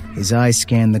 His eyes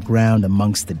scanned the ground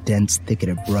amongst the dense thicket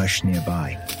of brush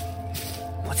nearby.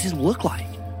 What's it look like?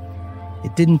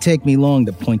 It didn't take me long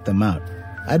to point them out.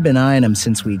 I'd been eyeing them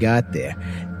since we got there,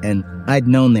 and I'd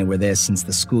known they were there since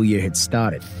the school year had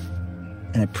started.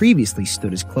 And I previously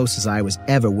stood as close as I was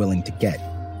ever willing to get.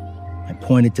 I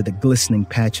pointed to the glistening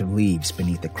patch of leaves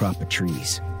beneath the crop of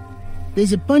trees.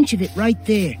 There's a bunch of it right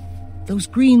there. Those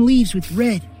green leaves with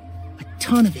red. A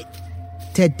ton of it.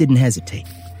 Ted didn't hesitate.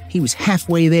 He was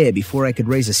halfway there before I could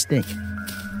raise a stink.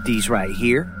 These right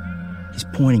here? His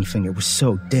pointing finger was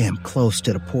so damn close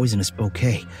to the poisonous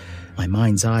bouquet. My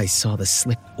mind's eye saw the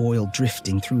slick oil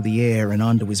drifting through the air and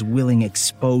onto his willing,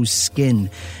 exposed skin,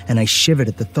 and I shivered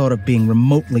at the thought of being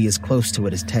remotely as close to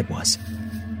it as Ted was.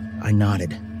 I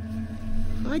nodded.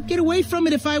 I'd get away from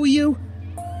it if I were you.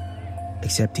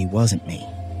 Except he wasn't me.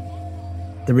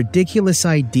 The ridiculous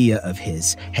idea of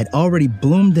his had already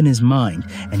bloomed in his mind,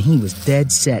 and he was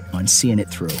dead set on seeing it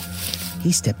through.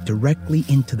 He stepped directly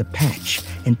into the patch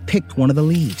and picked one of the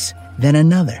leaves, then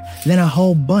another, then a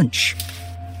whole bunch.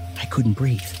 I couldn't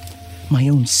breathe. My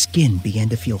own skin began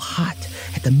to feel hot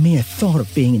at the mere thought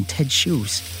of being in Ted's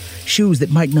shoes. Shoes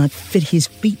that might not fit his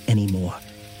feet anymore.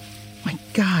 My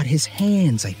God, his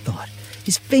hands, I thought.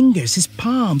 His fingers, his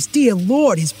palms. Dear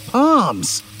Lord, his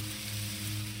palms.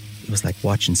 It was like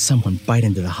watching someone bite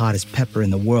into the hottest pepper in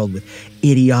the world with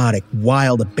idiotic,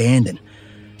 wild abandon.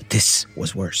 This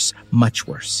was worse, much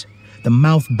worse. The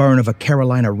mouth burn of a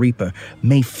Carolina Reaper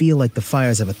may feel like the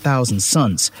fires of 1,000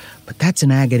 suns, but that's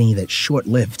an agony that's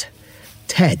short-lived.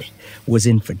 Ted was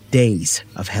in for days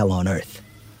of hell on earth.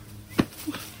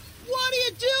 What are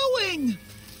you doing?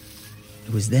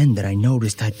 It was then that I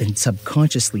noticed I'd been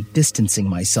subconsciously distancing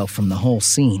myself from the whole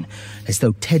scene, as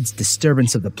though Ted's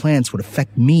disturbance of the plants would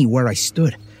affect me where I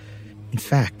stood. In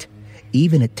fact,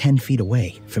 even at 10 feet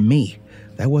away, for me,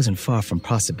 that wasn't far from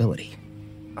possibility.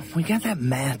 We got that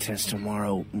math test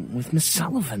tomorrow with Miss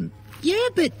Sullivan. Yeah,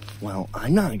 but... Well,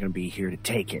 I'm not going to be here to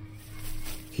take it.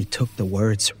 He took the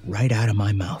words right out of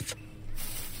my mouth.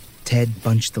 Ted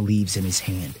bunched the leaves in his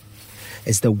hand,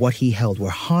 as though what he held were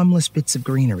harmless bits of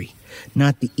greenery,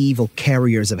 not the evil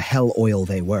carriers of hell oil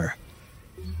they were.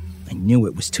 I knew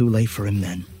it was too late for him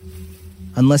then.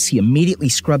 Unless he immediately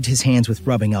scrubbed his hands with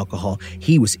rubbing alcohol,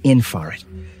 he was in for it.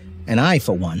 And I,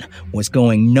 for one, was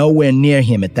going nowhere near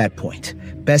him at that point.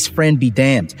 Best friend be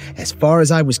damned. As far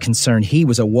as I was concerned, he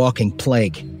was a walking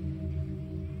plague.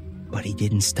 But he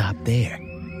didn't stop there.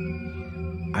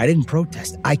 I didn't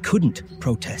protest. I couldn't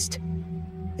protest.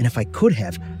 And if I could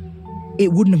have,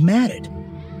 it wouldn't have mattered.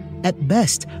 At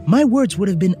best, my words would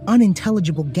have been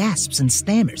unintelligible gasps and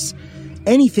stammers.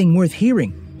 Anything worth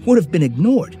hearing would have been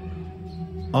ignored.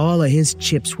 All of his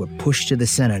chips were pushed to the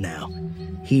center now.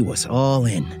 He was all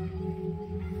in.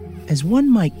 As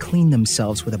one might clean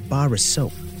themselves with a bar of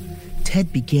soap,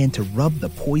 Ted began to rub the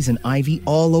poison ivy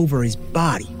all over his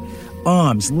body,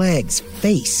 arms, legs,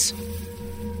 face.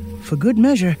 For good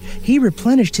measure, he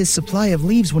replenished his supply of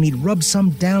leaves when he'd rubbed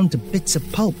some down to bits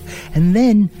of pulp, and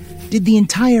then did the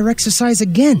entire exercise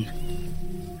again.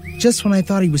 Just when I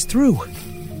thought he was through,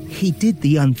 he did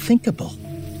the unthinkable.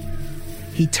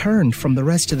 He turned from the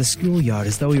rest of the schoolyard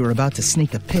as though he were about to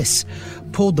sneak a piss,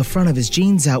 pulled the front of his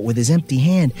jeans out with his empty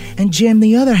hand, and jammed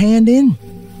the other hand in.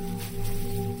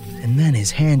 And then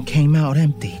his hand came out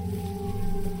empty.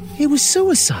 It was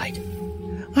suicide.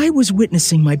 I was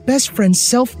witnessing my best friend's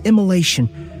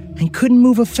self-immolation and couldn't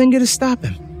move a finger to stop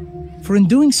him. For in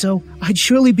doing so, I'd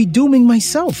surely be dooming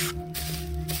myself.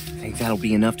 Think that'll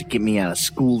be enough to get me out of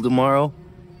school tomorrow?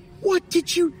 What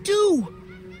did you do?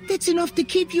 That's enough to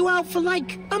keep you out for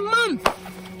like a month.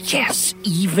 Yes,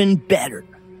 even better.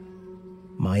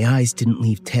 My eyes didn't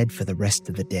leave Ted for the rest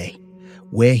of the day.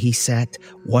 Where he sat,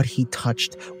 what he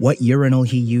touched, what urinal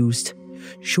he used.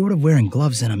 Short of wearing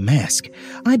gloves and a mask,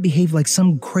 I behaved like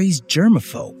some crazed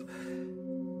germaphobe.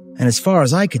 And as far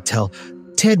as I could tell,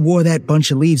 Ted wore that bunch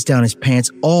of leaves down his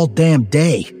pants all damn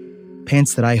day.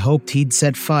 Pants that I hoped he'd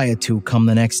set fire to come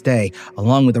the next day,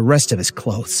 along with the rest of his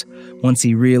clothes, once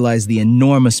he realized the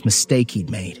enormous mistake he'd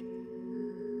made.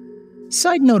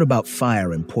 Side note about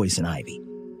fire and poison ivy.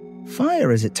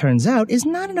 Fire, as it turns out, is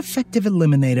not an effective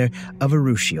eliminator of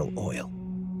urushiol oil.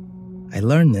 I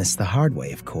learned this the hard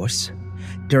way, of course,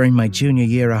 during my junior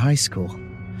year of high school,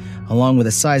 along with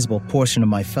a sizable portion of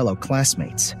my fellow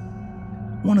classmates.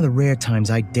 One of the rare times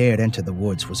I dared enter the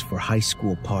woods was for high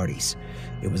school parties.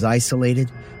 It was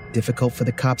isolated, difficult for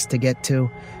the cops to get to,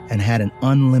 and had an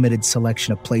unlimited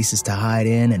selection of places to hide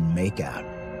in and make out.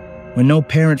 When no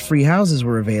parent-free houses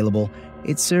were available,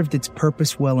 it served its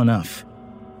purpose well enough.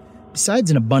 Besides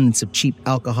an abundance of cheap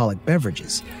alcoholic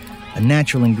beverages, a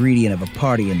natural ingredient of a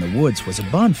party in the woods was a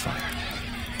bonfire.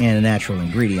 And a natural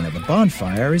ingredient of a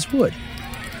bonfire is wood,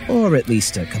 or at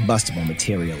least a combustible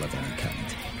material of any kind.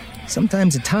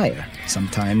 Sometimes a tire,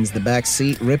 sometimes the back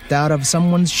seat ripped out of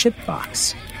someone's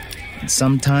shitbox, and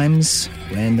sometimes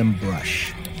random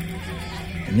brush.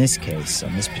 In this case,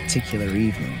 on this particular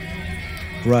evening,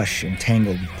 brush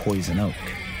entangled poison oak.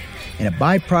 And a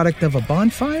byproduct of a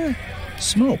bonfire?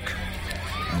 Smoke.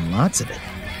 And lots of it.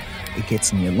 It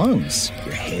gets in your lungs,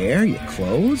 your hair, your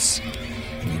clothes,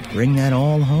 and you bring that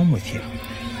all home with you.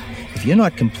 If you're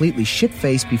not completely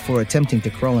shit-faced before attempting to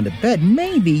crawl into bed,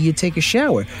 maybe you take a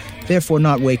shower, therefore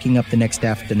not waking up the next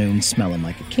afternoon smelling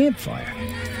like a campfire.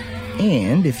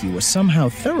 And if you were somehow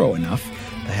thorough enough,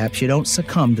 perhaps you don't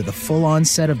succumb to the full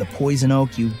onset of the poison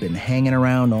oak you've been hanging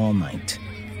around all night.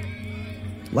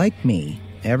 Like me,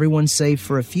 everyone save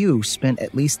for a few spent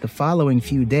at least the following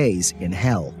few days in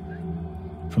hell.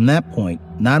 From that point,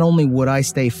 not only would I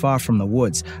stay far from the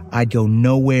woods, I'd go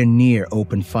nowhere near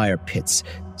open fire pits,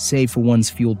 save for ones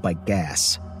fueled by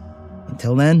gas.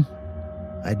 Until then,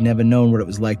 I'd never known what it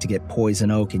was like to get poison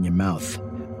oak in your mouth,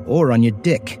 or on your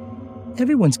dick.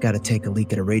 Everyone's got to take a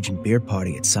leak at a raging beer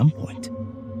party at some point.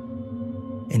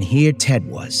 And here Ted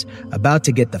was, about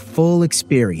to get the full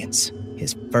experience,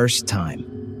 his first time.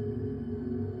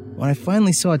 When I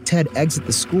finally saw Ted exit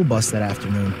the school bus that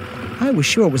afternoon, I was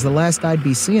sure it was the last I'd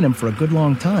be seeing him for a good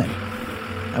long time.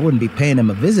 I wouldn't be paying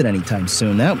him a visit anytime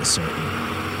soon, that was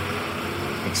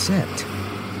certain. Except,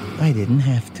 I didn't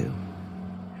have to.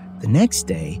 The next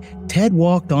day, Ted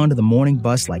walked onto the morning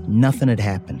bus like nothing had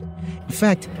happened. In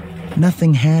fact,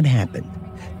 nothing had happened.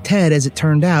 Ted, as it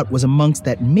turned out, was amongst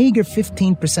that meager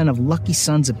 15% of lucky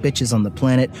sons of bitches on the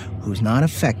planet who's not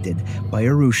affected by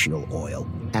urushiol oil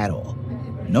at all.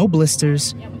 No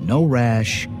blisters, no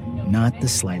rash, not the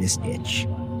slightest itch.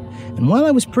 And while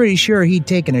I was pretty sure he'd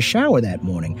taken a shower that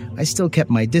morning, I still kept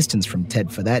my distance from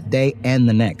Ted for that day and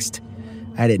the next.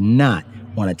 I did not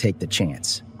want to take the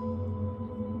chance.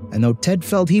 And though Ted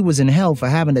felt he was in hell for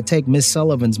having to take Miss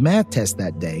Sullivan's math test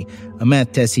that day, a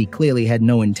math test he clearly had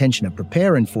no intention of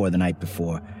preparing for the night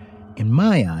before, in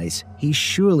my eyes, he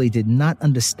surely did not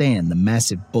understand the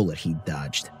massive bullet he'd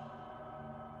dodged.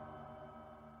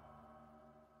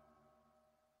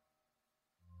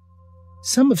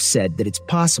 Some have said that it's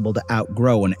possible to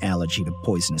outgrow an allergy to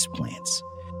poisonous plants.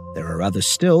 There are others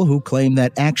still who claim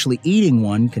that actually eating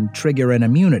one can trigger an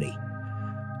immunity.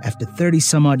 After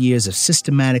 30-some-odd years of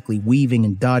systematically weaving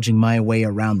and dodging my way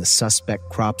around the suspect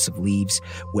crops of leaves,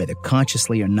 whether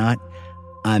consciously or not,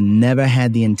 I've never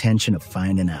had the intention of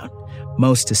finding out.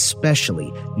 Most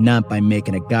especially not by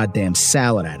making a goddamn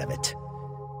salad out of it.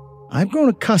 I've grown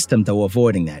accustomed to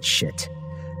avoiding that shit.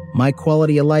 My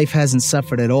quality of life hasn't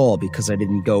suffered at all because I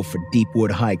didn't go for deep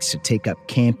wood hikes or take up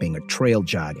camping or trail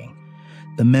jogging.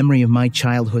 The memory of my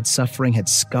childhood suffering had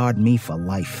scarred me for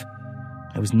life.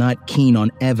 I was not keen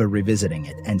on ever revisiting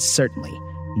it, and certainly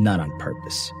not on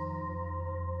purpose.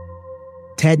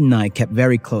 Ted and I kept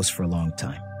very close for a long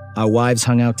time. Our wives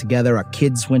hung out together, our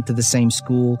kids went to the same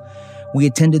school, we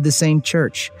attended the same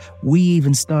church, we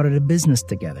even started a business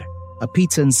together, a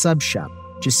pizza and sub shop,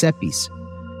 Giuseppe's,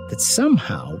 that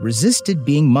somehow resisted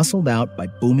being muscled out by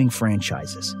booming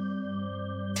franchises.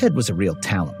 Ted was a real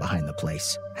talent behind the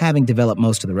place, having developed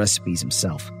most of the recipes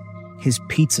himself. His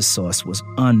pizza sauce was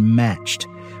unmatched,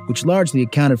 which largely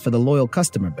accounted for the loyal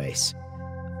customer base.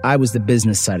 I was the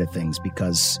business side of things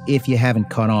because, if you haven't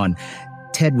caught on,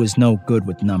 Ted was no good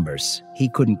with numbers. He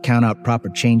couldn't count out proper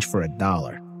change for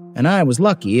 $1, and I was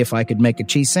lucky if I could make a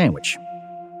cheese sandwich.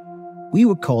 We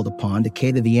were called upon to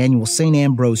cater the annual St.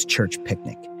 Ambrose Church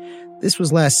picnic. This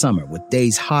was last summer, with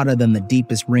days hotter than the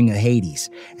deepest ring of Hades,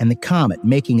 and the comet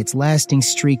making its lasting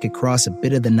streak across a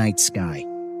bit of the night sky.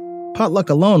 Potluck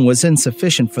alone was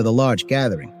insufficient for the large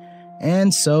gathering,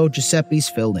 and so Giuseppe's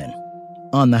filled in.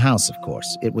 On the house, of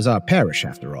course. It was our parish,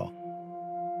 after all.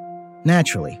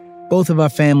 Naturally, both of our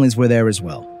families were there as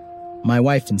well. My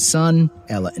wife and son,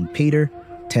 Ella and Peter,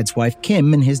 Ted's wife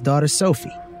Kim, and his daughter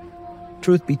Sophie.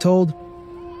 Truth be told,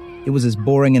 it was as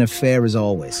boring an affair as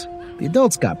always. The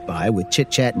adults got by with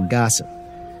chit-chat and gossip.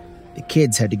 The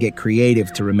kids had to get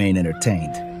creative to remain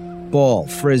entertained. Ball,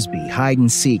 frisbee,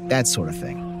 hide-and-seek, that sort of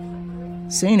thing.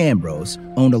 St. Ambrose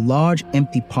owned a large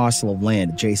empty parcel of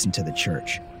land adjacent to the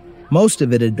church. Most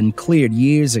of it had been cleared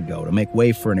years ago to make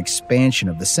way for an expansion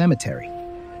of the cemetery,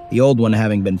 the old one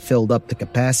having been filled up to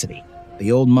capacity,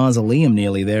 the old mausoleum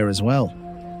nearly there as well.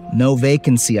 No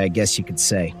vacancy, I guess you could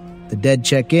say. The dead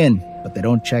check in, but they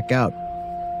don't check out.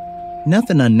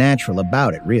 Nothing unnatural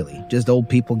about it, really. Just old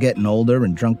people getting older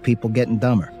and drunk people getting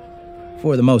dumber.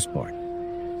 For the most part.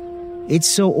 It's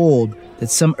so old that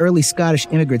some early Scottish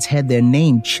immigrants had their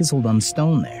name chiseled on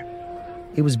stone there.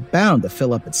 It was bound to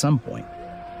fill up at some point.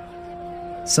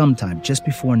 Sometime just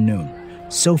before noon,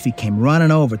 Sophie came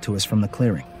running over to us from the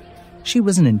clearing. She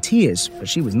wasn't in tears, but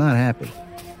she was not happy.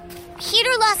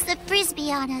 Peter lost the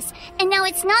frisbee on us, and now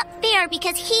it's not fair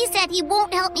because he said he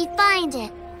won't help me find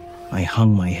it. I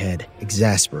hung my head,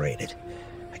 exasperated.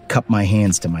 I cupped my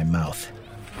hands to my mouth.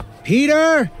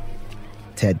 Peter!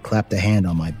 Ted clapped a hand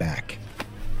on my back.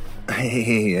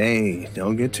 Hey,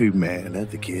 don't get too mad at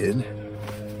the kid.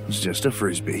 It's just a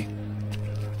frisbee.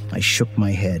 I shook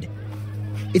my head.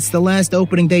 It's the last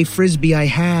opening day frisbee I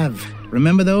have.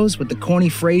 Remember those with the corny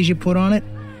phrase you put on it?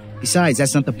 Besides,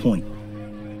 that's not the point.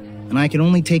 And I can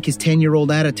only take his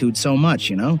 10-year-old attitude so much,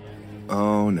 you know?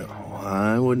 Oh, no,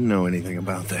 I wouldn't know anything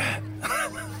about that.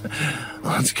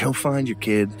 Let's go find your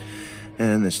kid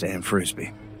and this damn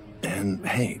frisbee. And,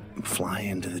 hey, fly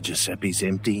into the Giuseppe's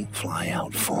empty, fly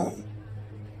out full.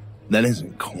 That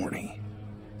isn't corny.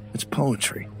 It's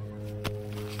poetry.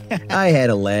 I had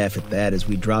a laugh at that as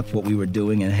we dropped what we were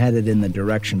doing and headed in the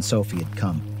direction Sophie had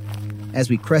come. As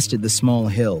we crested the small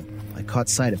hill, I caught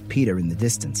sight of Peter in the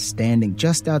distance, standing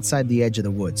just outside the edge of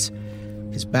the woods.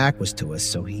 His back was to us,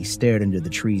 so he stared into the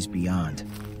trees beyond.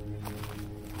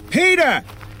 Peter!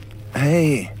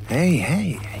 Hey,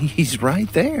 he's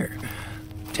right there.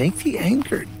 Take the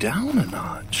anger down a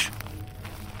notch.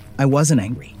 I wasn't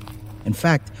angry. In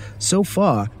fact, so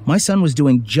far, my son was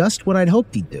doing just what I'd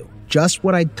hoped he'd do. Just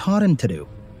what I'd taught him to do.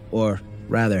 Or,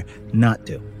 rather, not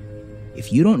do.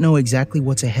 If you don't know exactly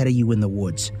what's ahead of you in the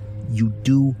woods, you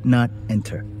do not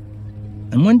enter.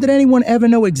 And when did anyone ever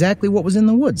know exactly what was in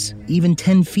the woods, even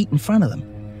 10 feet in front of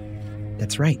them?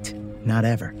 That's right, not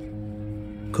ever.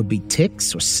 Could be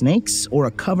ticks or snakes or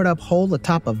a covered-up hole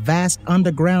atop a vast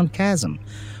underground chasm.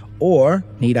 Or,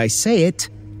 need I say it,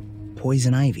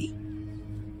 poison ivy.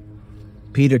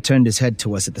 Peter turned his head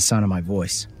to us at the sound of my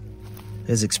voice.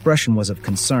 His expression was of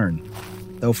concern,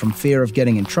 though from fear of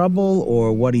getting in trouble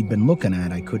or what he'd been looking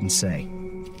at, I couldn't say.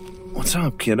 What's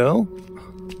up, kiddo?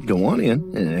 Go on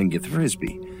in and get the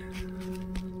frisbee.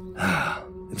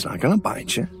 It's not gonna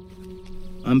bite you.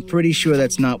 I'm pretty sure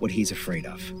that's not what he's afraid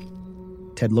of.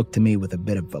 Ted looked to me with a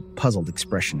bit of a puzzled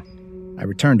expression. I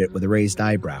returned it with a raised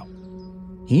eyebrow.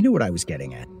 He knew what I was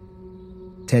getting at.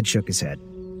 Ted shook his head.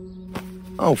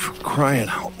 Oh, for crying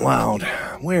out loud.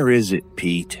 Where is it,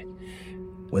 Pete?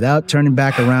 Without turning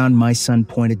back around, my son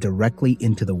pointed directly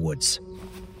into the woods.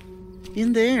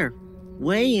 In there.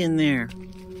 Way in there.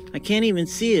 I can't even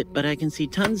see it, but I can see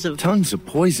tons of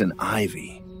poison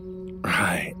ivy.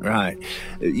 Right.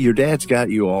 Your dad's got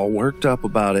you all worked up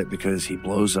about it because he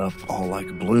blows up all like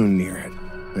a balloon near it.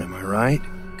 Am I right?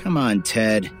 Come on,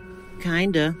 Ted.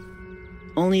 Kinda.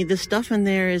 Only the stuff in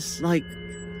there is, like,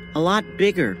 a lot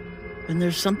bigger. And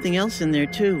there's something else in there,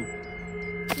 too.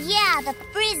 Yeah, the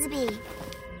frisbee.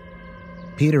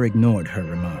 Peter ignored her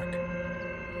remark.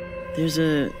 There's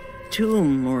a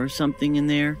tomb or something in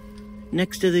there,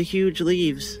 next to the huge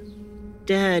leaves.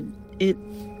 Dad, it...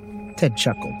 Ted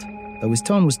chuckled, though his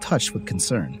tone was touched with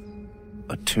concern.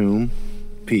 A tomb?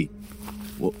 Pete,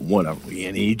 what are we,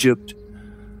 in Egypt?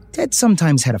 Ted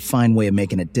sometimes had a fine way of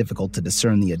making it difficult to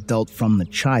discern the adult from the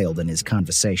child in his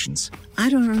conversations. I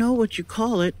don't know what you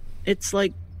call it. It's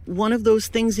like one of those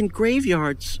things in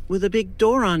graveyards with a big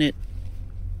door on it.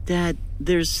 Dad,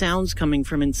 there's sounds coming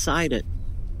from inside it.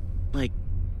 Like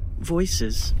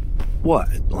voices. What,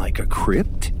 like a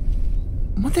crypt?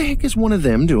 What the heck is one of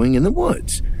them doing in the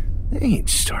woods? They ain't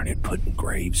started putting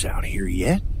graves out here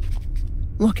yet.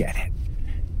 Look at it.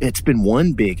 It's been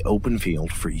one big open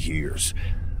field for years.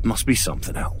 Must be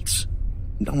something else.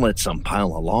 Don't let some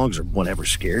pile of logs or whatever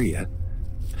scare you.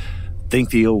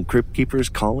 Think the old crypt keeper is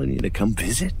calling you to come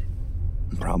visit?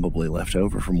 Probably left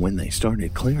over from when they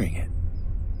started clearing it.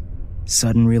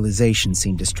 Sudden realization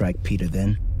seemed to strike Peter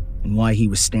then, and why he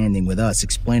was standing with us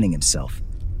explaining himself.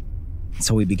 And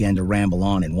so he began to ramble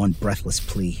on in one breathless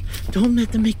plea. Don't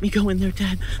let them make me go in there,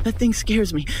 Dad. That thing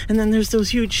scares me. And then there's those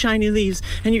huge shiny leaves,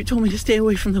 and you told me to stay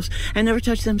away from those and never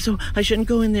touch them, so I shouldn't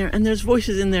go in there. And there's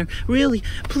voices in there. Really,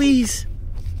 please.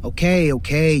 Okay,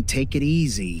 take it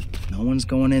easy. No one's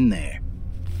going in there.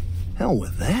 Hell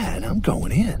with that, I'm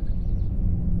going in.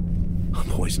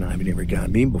 Poison ivy never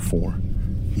got me before.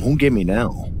 Won't get me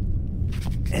now.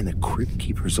 And the crypt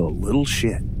keeper's a little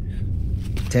shit.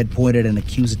 Ted pointed an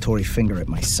accusatory finger at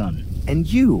my son. And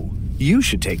you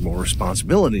should take more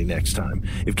responsibility next time.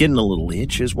 If getting a little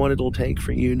itch is what it'll take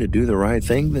for you to do the right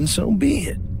thing, then so be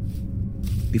it.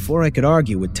 Before I could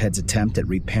argue with Ted's attempt at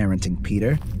reparenting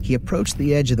Peter, he approached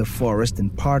the edge of the forest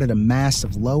and parted a mass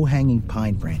of low-hanging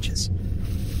pine branches,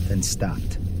 then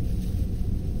stopped.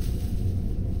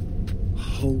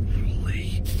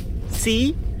 Holy.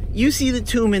 See? You see the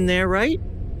tomb in there, right?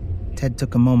 Ted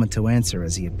took a moment to answer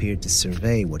as he appeared to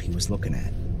survey what he was looking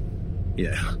at.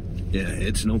 Yeah,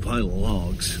 it's no pile of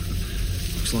logs.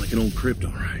 Looks like an old crypt,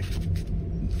 all right.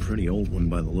 Pretty old one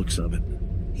by the looks of it.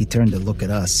 He turned to look at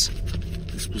us.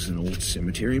 This was an old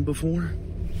cemetery before?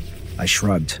 I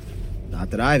shrugged.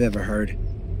 Not that I've ever heard.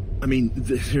 I mean,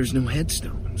 there's no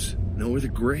headstones, no other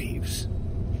graves.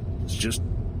 It's just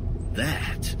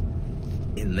that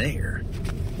in there.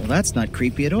 Well, that's not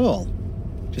creepy at all.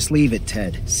 Just leave it,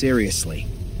 Ted. Seriously.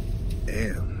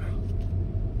 Damn.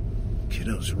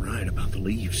 Kiddo's right about the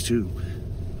leaves, too.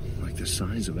 Like the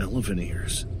size of elephant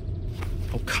ears.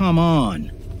 Oh, come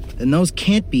on. Then those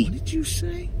can't be... What did you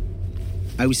say?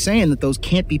 I was saying that those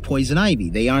can't be poison ivy.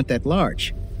 They aren't that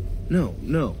large.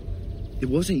 No. It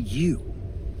wasn't you.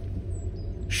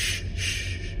 Shh.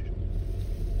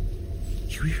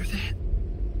 You hear that?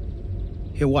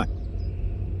 Hear what?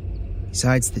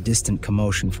 Besides the distant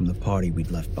commotion from the party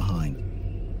we'd left behind,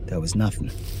 there was nothing.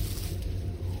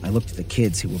 I looked at the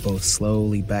kids who were both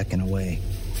slowly backing away,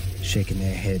 shaking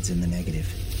their heads in the negative.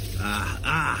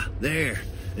 There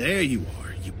you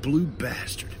are, you blue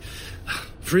bastard.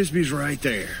 Frisbee's right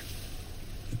there.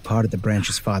 He parted the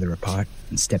branches farther apart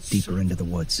and stepped deeper into the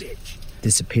woods,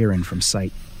 disappearing from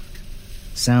sight.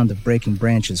 Sound of breaking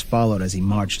branches followed as he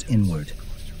marched inward,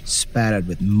 spattered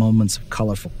with moments of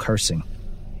colorful cursing.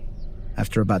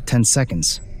 After about 10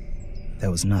 seconds, there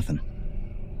was nothing.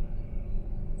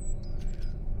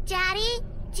 Daddy,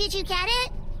 did you get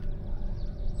it?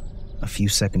 A few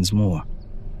seconds more.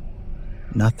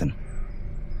 Nothing.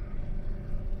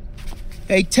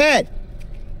 Hey, Ted!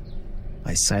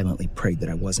 I silently prayed that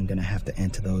I wasn't going to have to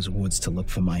enter those woods to look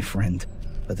for my friend,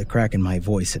 but the crack in my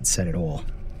voice had said it all.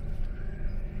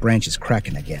 Branches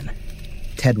cracking again.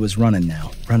 Ted was running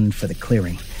now, running for the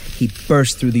clearing. He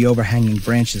burst through the overhanging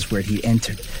branches where he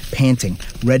entered, panting,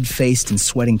 red-faced and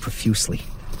sweating profusely.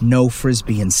 No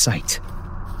Frisbee in sight.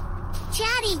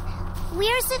 Daddy,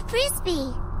 where's the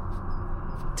Frisbee?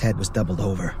 Ted was doubled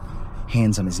over,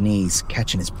 hands on his knees,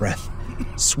 catching his breath.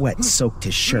 Sweat soaked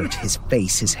his shirt, his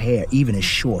face, his hair, even his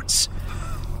shorts.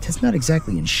 Ted's not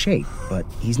exactly in shape, but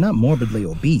he's not morbidly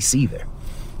obese either.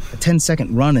 A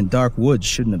 10-second run in dark woods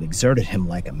shouldn't have exerted him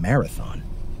like a marathon.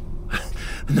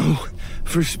 No,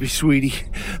 Frisbee, sweetie.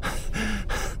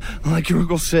 Like your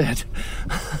uncle said,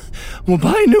 we'll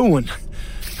buy a new one.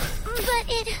 But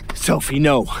it... Sophie,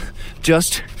 no.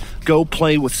 Just go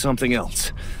play with something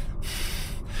else.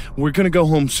 We're gonna go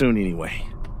home soon anyway.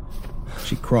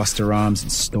 She crossed her arms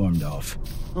and stormed off.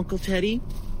 Uncle Teddy,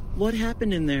 what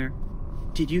happened in there?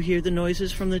 Did you hear the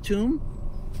noises from the tomb?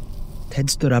 Ted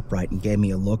stood upright and gave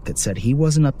me a look that said he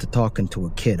wasn't up to talking to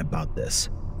a kid about this.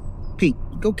 Pete,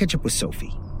 go catch up with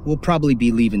Sophie. We'll probably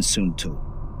be leaving soon, too.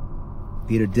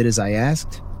 Peter did as I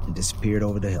asked and disappeared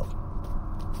over the hill.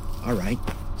 All right,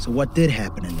 so what did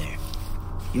happen in there?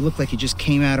 You look like you just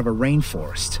came out of a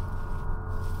rainforest.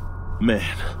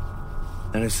 Man,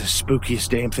 that is the spookiest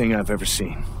damn thing I've ever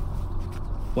seen.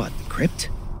 What, the crypt?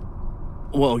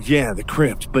 Well, yeah, the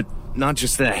crypt, but not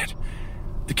just that.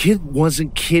 The kid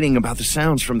wasn't kidding about the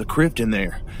sounds from the crypt in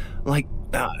there. Like,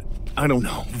 I don't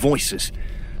know, voices.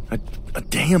 A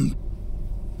damn...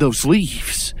 Those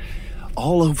leaves.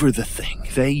 All over the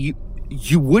thing.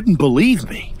 You wouldn't believe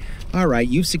me. All right,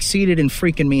 you've succeeded in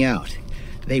freaking me out.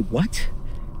 They what?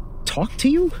 talk to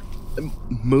you?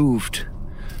 Moved.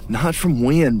 Not from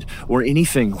wind or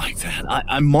anything like that.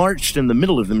 I marched in the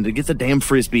middle of them to get the damn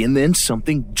frisbee, and then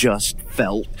something just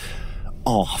felt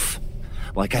off.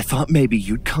 Like I thought maybe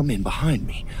you'd come in behind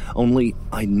me. Only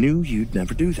I knew you'd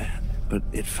never do that. But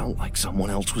it felt like someone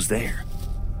else was there.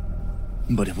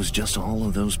 But it was just all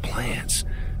of those plants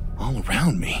all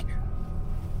around me.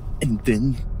 And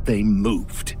then they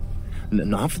moved.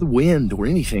 Not for the wind or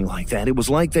anything like that. It was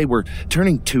like they were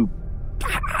turning to,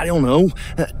 I don't know,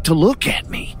 to look at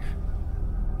me.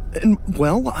 And,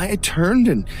 well, I turned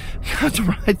and got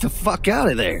right the fuck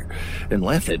out of there and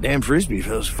left that damn frisbee for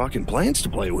those fucking plants to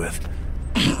play with.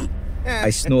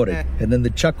 I snorted, and then the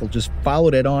chuckle just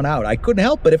followed it on out. I couldn't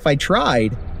help it if I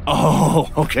tried.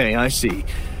 Oh, okay, I see.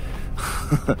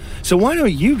 So why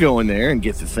don't you go in there and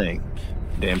get the thing?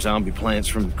 Damn zombie plants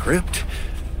from the crypt.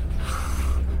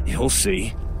 You'll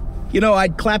see. You know,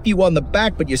 I'd clap you on the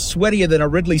back, but you're sweatier than a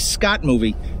Ridley Scott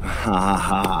movie. Ha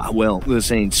ha. Well,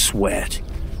 this ain't sweat.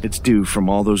 It's due from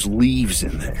all those leaves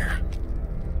in there.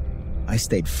 I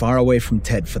stayed far away from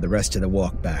Ted for the rest of the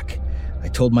walk back. I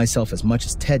told myself as much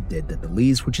as Ted did that the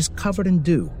leaves were just covered in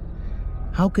dew.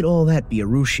 How could all that be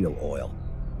urushiol oil?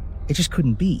 It just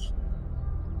couldn't be.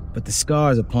 But the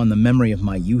scars upon the memory of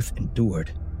my youth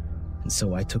endured, and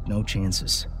so I took no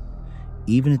chances,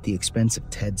 even at the expense of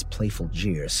Ted's playful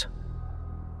jeers.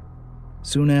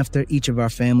 Soon after, each of our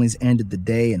families ended the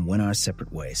day and went our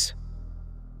separate ways.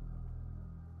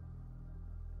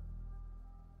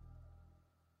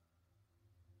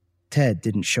 Ted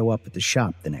didn't show up at the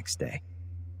shop the next day.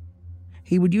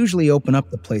 He would usually open up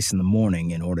the place in the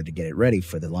morning in order to get it ready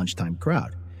for the lunchtime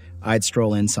crowd. I'd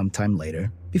stroll in sometime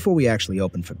later, before we actually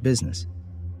opened for business.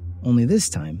 Only this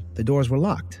time, the doors were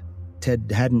locked.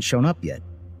 Ted hadn't shown up yet.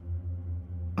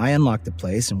 I unlocked the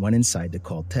place and went inside to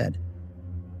call Ted.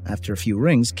 After a few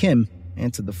rings, Kim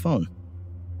answered the phone.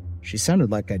 She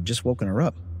sounded like I'd just woken her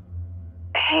up.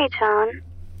 Hey, John.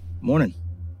 Morning.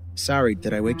 Sorry,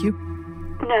 did I wake you?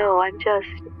 No, I'm just...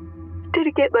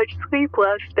 didn't get much sleep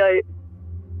last night.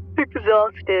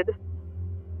 Exhausted.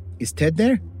 Is Ted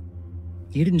there?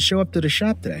 He didn't show up to the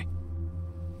shop today.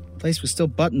 The place was still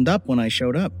buttoned up when I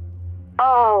showed up.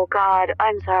 Oh, God,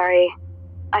 I'm sorry.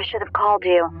 I should have called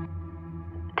you.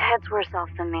 Ted's worse off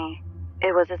than me.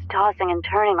 It was his tossing and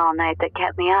turning all night that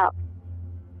kept me up.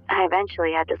 I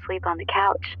eventually had to sleep on the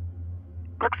couch.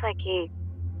 Looks like he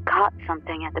caught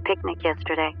something at the picnic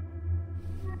yesterday.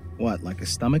 What, like a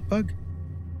stomach bug?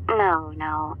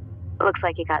 No. Looks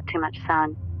like he got too much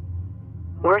sun.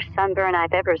 Worst sunburn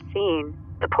I've ever seen,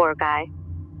 the poor guy.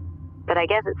 But I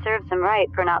guess it serves him right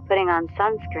for not putting on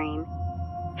sunscreen.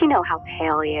 You know how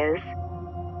pale he is.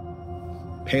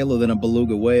 Paler than a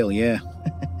beluga whale, yeah.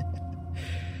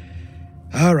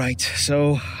 All right,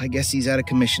 so I guess he's out of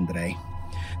commission today.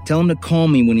 Tell him to call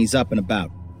me when he's up and about.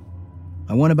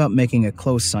 I went about making a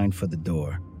close sign for the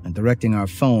door and directing our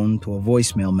phone to a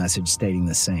voicemail message stating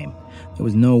the same. There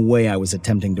was no way I was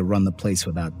attempting to run the place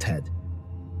without Ted.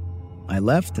 I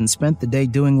left and spent the day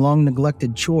doing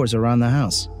long-neglected chores around the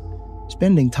house.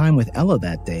 Spending time with Ella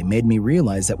that day made me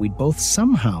realize that we'd both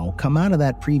somehow come out of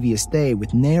that previous day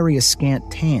with nary a scant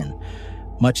tan,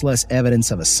 much less evidence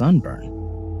of a sunburn.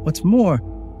 What's more,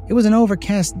 it was an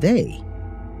overcast day.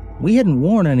 We hadn't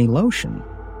worn any lotion.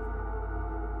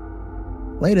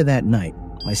 Later that night,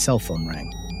 my cell phone rang.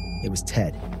 It was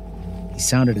Ted. He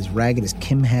sounded as ragged as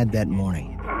Kim had that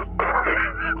morning.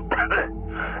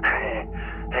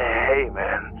 Hey,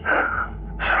 man.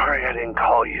 Sorry I didn't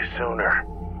call you sooner.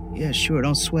 Yeah, sure,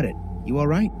 don't sweat it. You all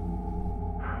right?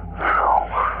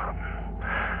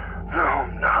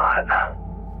 No, I'm not.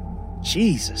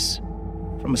 Jesus.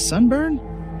 From a sunburn?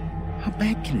 How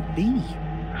bad can it be?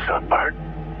 Sunburn?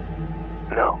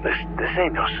 No, this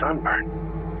ain't no sunburn.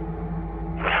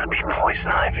 It's gotta be poison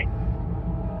ivy.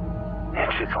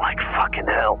 It's like fucking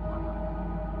hell.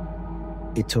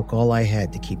 It took all I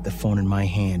had to keep the phone in my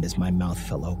hand as my mouth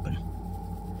fell open.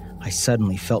 I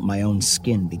suddenly felt my own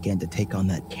skin begin to take on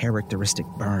that characteristic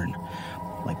burn.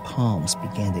 My palms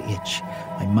began to itch,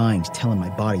 my mind telling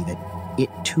my body that it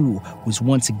too was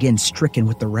once again stricken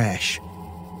with the rash.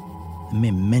 The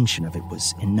mere mention of it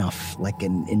was enough, like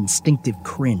an instinctive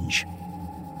cringe.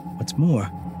 What's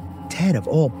more, Ted, of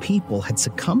all people, had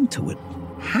succumbed to it.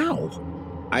 How?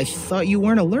 I thought you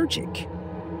weren't allergic.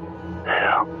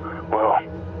 Yeah, well,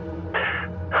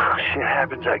 shit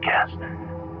happens, I guess.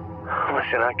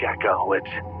 Listen, I gotta go. It's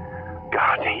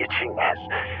God itching as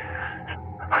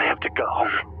I have to go.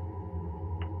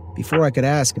 Before I could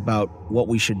ask about what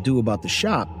we should do about the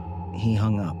shop, he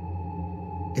hung up.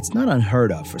 It's not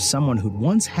unheard of for someone who'd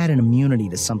once had an immunity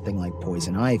to something like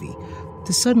poison ivy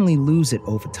to suddenly lose it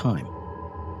over time.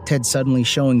 Ted suddenly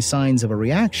showing signs of a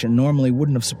reaction normally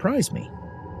wouldn't have surprised me.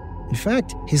 In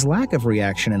fact, his lack of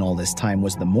reaction in all this time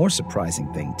was the more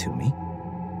surprising thing to me.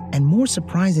 And more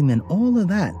surprising than all of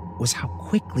that was how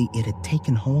quickly it had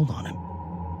taken hold on him.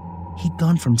 He'd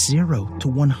gone from 0 to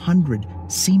 100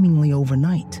 seemingly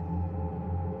overnight.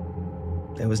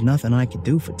 There was nothing I could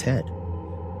do for Ted.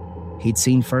 He'd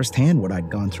seen firsthand what I'd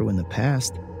gone through in the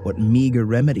past, what meager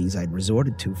remedies I'd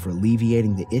resorted to for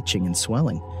alleviating the itching and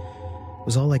swelling. It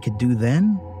was all I could do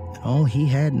then, and all he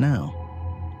had now.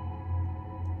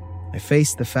 I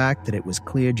faced the fact that it was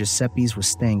clear Giuseppe's was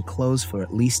staying closed for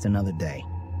at least another day.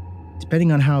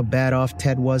 Depending on how bad off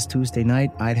Ted was Tuesday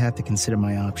night, I'd have to consider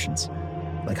my options,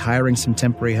 like hiring some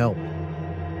temporary help.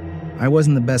 I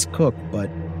wasn't the best cook, but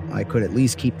I could at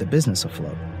least keep the business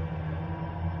afloat.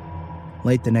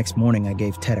 Late the next morning, I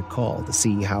gave Ted a call to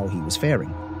see how he was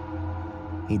faring.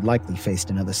 He'd likely faced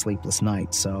another sleepless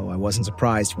night, so I wasn't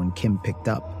surprised when Kim picked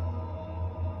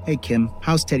up. "Hey, Kim,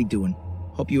 how's Teddy doing?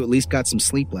 Hope you at least got some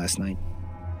sleep last night."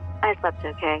 I slept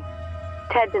okay.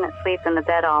 Ted didn't sleep in the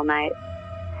bed all night.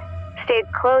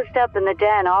 Stayed closed up in the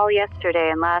den all yesterday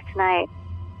and last night.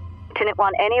 Didn't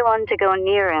want anyone to go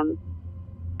near him.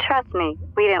 Trust me,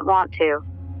 we didn't want to.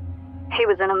 He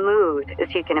was in a mood,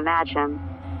 as you can imagine.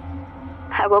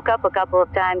 I woke up a couple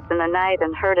of times in the night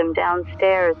and heard him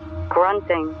downstairs,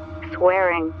 grunting,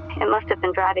 swearing. It must have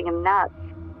been driving him nuts.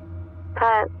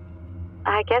 But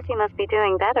I guess he must be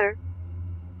doing better.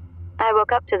 I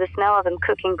woke up to the smell of him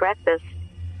cooking breakfast.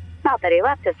 Not that he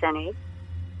left us any.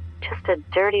 Just a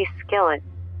dirty skillet.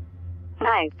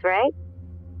 Nice, right?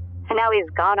 And now he's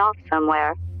gone off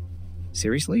somewhere.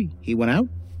 Seriously? He went out?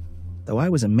 Though I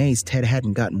was amazed Ted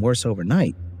hadn't gotten worse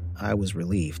overnight, I was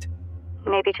relieved.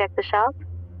 Maybe check the shop?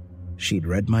 She'd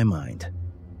read my mind.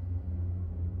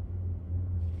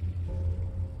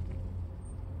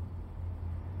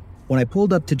 When I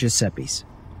pulled up to Giuseppe's,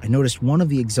 I noticed one of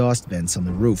the exhaust vents on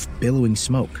the roof billowing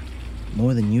smoke.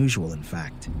 More than usual, in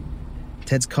fact.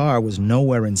 Ted's car was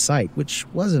nowhere in sight, which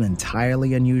wasn't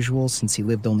entirely unusual since he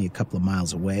lived only a couple of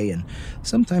miles away and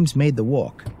sometimes made the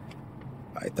walk.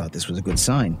 I thought this was a good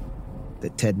sign,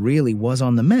 that Ted really was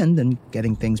on the mend and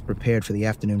getting things prepared for the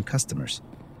afternoon customers.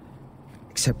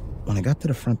 Except when I got to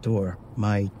the front door,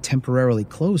 my temporarily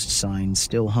closed sign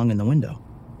still hung in the window.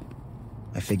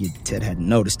 I figured Ted hadn't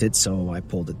noticed it, so I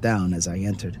pulled it down as I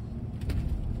entered.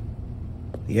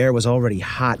 The air was already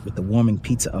hot with the warming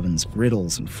pizza ovens,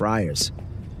 griddles, and fryers.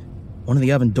 One of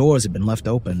the oven doors had been left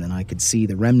open, and I could see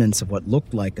the remnants of what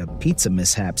looked like a pizza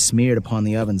mishap smeared upon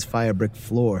the oven's fire-brick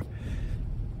floor.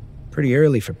 Pretty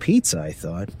early for pizza, I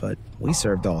thought, but we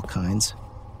served all kinds.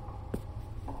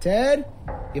 "Ted,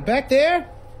 you back there?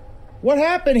 What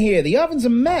happened here? The oven's a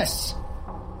mess."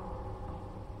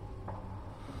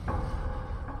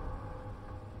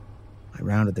 I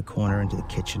rounded the corner into the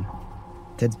kitchen.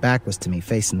 Ted's back was to me,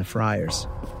 facing the fryers.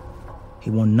 He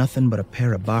wore nothing but a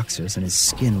pair of boxers, and his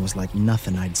skin was like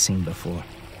nothing I'd seen before.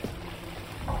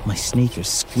 My sneakers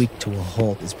squeaked to a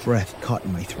halt, his breath caught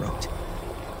in my throat.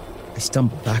 I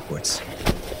stumbled backwards,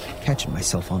 catching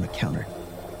myself on the counter.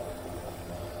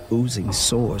 Oozing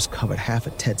sores covered half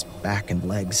of Ted's back and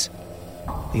legs.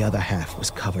 The other half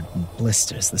was covered in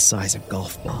blisters the size of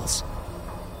golf balls.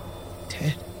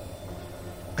 "Ted?"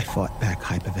 I fought back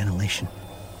hyperventilation.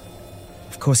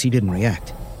 Of course he didn't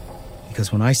react,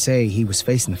 because when I say he was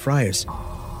facing the fryers,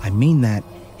 I mean that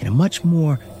in a much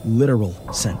more literal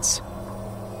sense.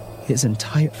 His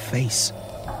entire face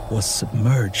was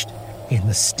submerged in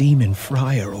the steaming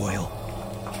fryer oil,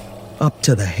 up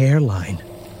to the hairline.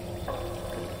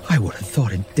 I would have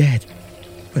thought him dead,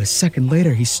 but a second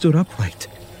later he stood upright.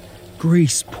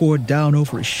 Grease poured down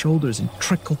over his shoulders and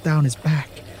trickled down his back.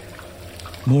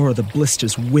 More of the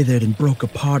blisters withered and broke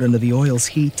apart under the oil's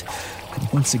heat, and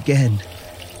once again,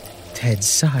 Ted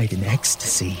sighed in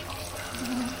ecstasy.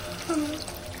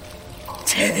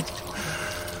 "Ted!"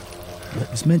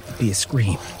 What was meant to be a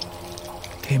scream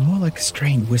came more like a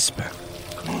strained whisper.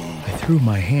 I threw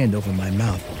my hand over my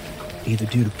mouth, either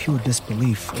due to pure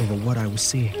disbelief over what I was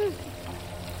seeing,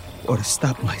 or to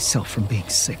stop myself from being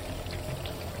sick,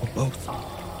 or both.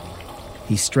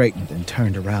 He straightened and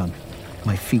turned around,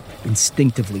 my feet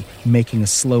instinctively making a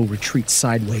slow retreat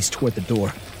sideways toward the door.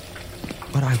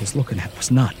 What I was looking at was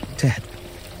not Ted.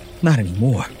 Not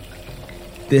anymore.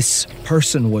 This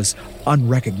person was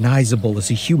unrecognizable as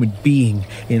a human being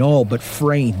in all but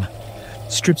frame.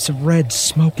 Strips of red,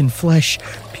 smoke and flesh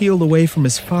peeled away from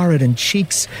his forehead and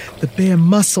cheeks, the bare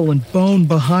muscle and bone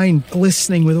behind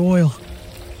glistening with oil.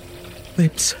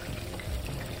 Lips.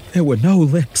 There were no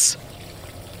lips.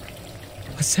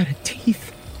 A set of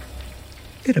teeth.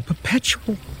 in a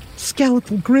perpetual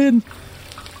skeletal grin.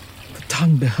 The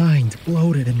tongue behind,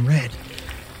 bloated and red,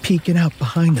 peeking out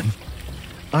behind him.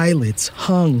 Eyelids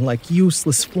hung like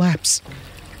useless flaps.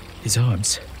 His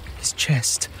arms, his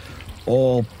chest,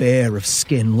 all bare of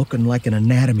skin, looking like an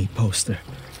anatomy poster.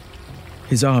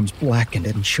 His arms blackened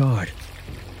and charred.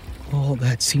 All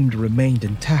that seemed to remain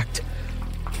intact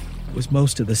was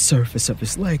most of the surface of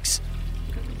his legs,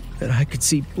 and I could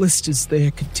see blisters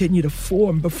there continue to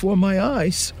form before my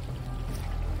eyes.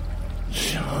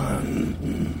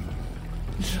 John,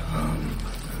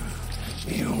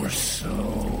 you were so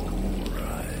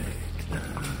right.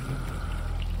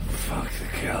 Fuck the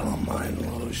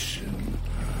calamine lotion.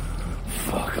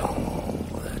 Fuck all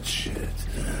that shit.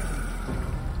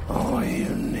 All you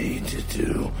need to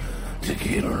do to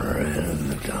get rid of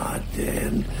the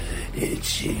goddamn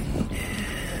itching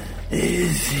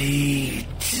is eat.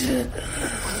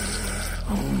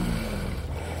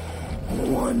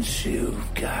 Once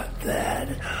you've got that,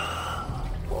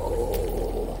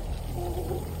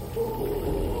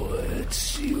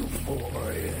 it's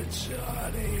euphoria,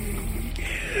 Johnny.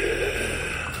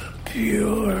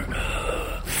 Pure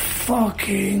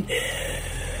fucking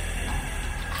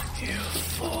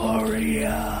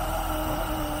euphoria.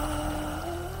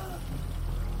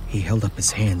 He held up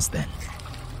his hands then.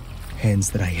 Hands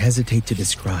that I hesitate to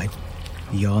describe,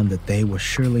 beyond that they were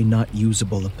surely not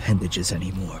usable appendages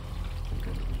anymore.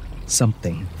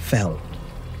 Something fell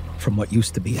from what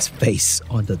used to be his face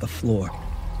onto the floor,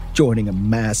 joining a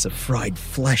mass of fried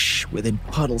flesh within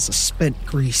puddles of spent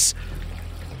grease.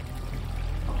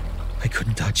 I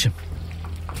couldn't touch him.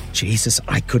 Jesus,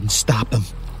 I couldn't stop him.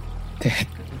 Dad.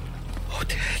 Oh,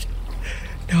 Dad.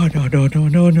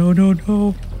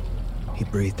 No. He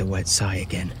breathed a wet sigh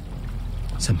again,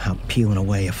 somehow peeling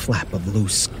away a flap of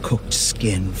loose, cooked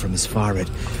skin from his forehead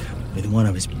with one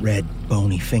of his red,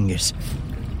 bony fingers.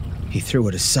 He threw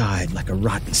it aside like a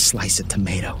rotten slice of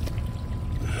tomato.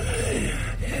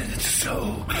 It's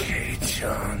okay,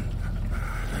 John.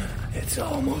 It's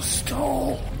almost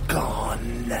all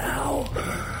gone now.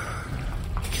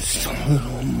 Just a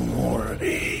little more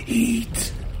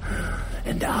eat,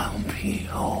 and I'll be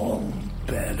all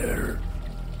better.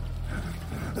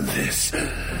 This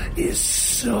is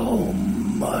so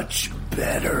much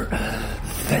better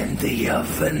than the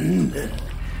oven.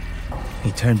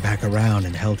 He turned back around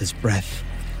and held his breath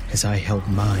as I held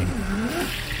mine.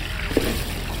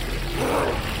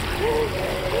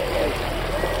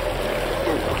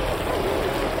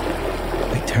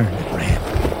 I turned and ran.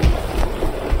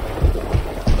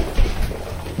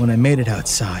 When I made it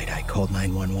outside, I called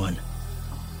 911.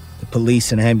 The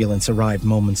police and ambulance arrived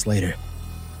moments later.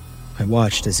 I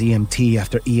watched as EMT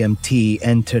after EMT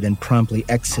entered and promptly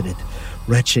exited,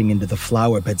 retching into the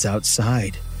flower beds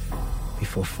outside,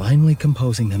 before finally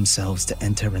composing themselves to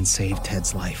enter and save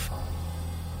Ted's life.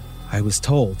 I was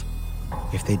told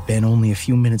if they'd been only a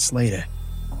few minutes later,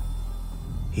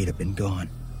 he'd have been gone.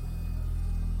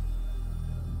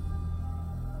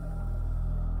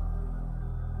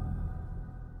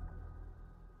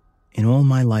 In all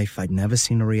my life, I'd never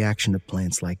seen a reaction to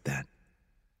plants like that,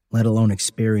 let alone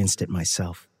experienced it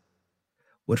myself.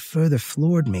 What further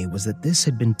floored me was that this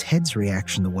had been Ted's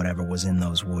reaction to whatever was in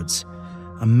those woods,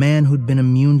 a man who'd been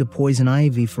immune to poison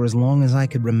ivy for as long as I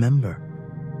could remember.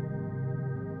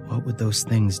 What would those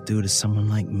things do to someone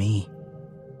like me?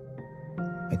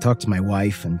 I talked to my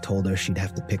wife and told her she'd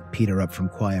have to pick Peter up from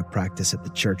choir practice at the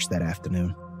church that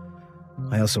afternoon.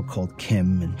 I also called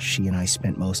Kim, and she and I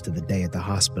spent most of the day at the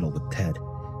hospital with Ted.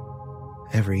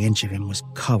 Every inch of him was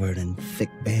covered in thick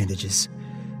bandages,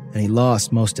 and he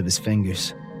lost most of his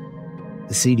fingers.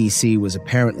 The CDC was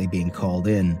apparently being called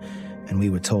in, and we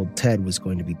were told Ted was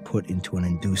going to be put into an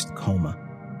induced coma.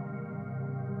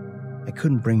 I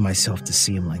couldn't bring myself to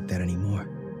see him like that anymore,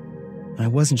 and I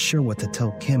wasn't sure what to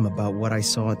tell Kim about what I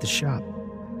saw at the shop.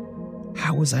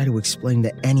 How was I to explain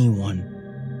to anyone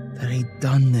that he'd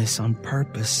done this on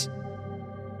purpose?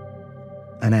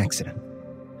 An accident.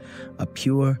 A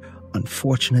pure,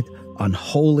 unfortunate,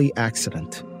 unholy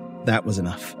accident. That was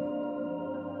enough.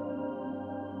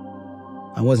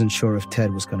 I wasn't sure if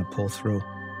Ted was going to pull through.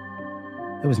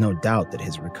 There was no doubt that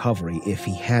his recovery, if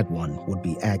he had one, would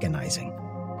be agonizing.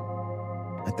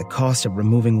 At the cost of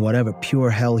removing whatever pure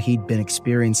hell he'd been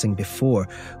experiencing before,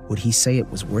 would he say it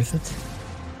was worth it?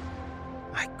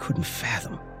 I couldn't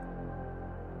fathom.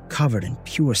 Covered in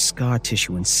pure scar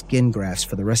tissue and skin grafts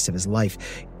for the rest of his life,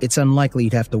 it's unlikely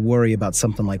he'd have to worry about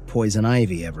something like poison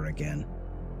ivy ever again.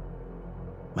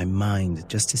 My mind,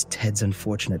 just as Ted's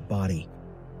unfortunate body,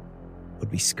 would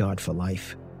be scarred for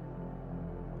life.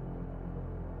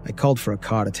 I called for a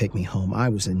car to take me home. I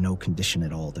was in no condition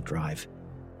at all to drive.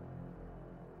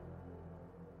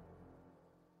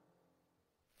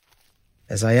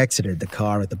 As I exited the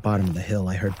car at the bottom of the hill,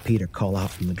 I heard Peter call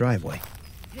out from the driveway.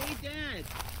 Hey, Dad,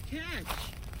 catch!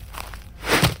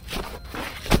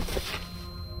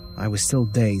 I was still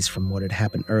dazed from what had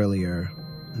happened earlier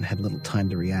and had little time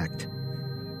to react.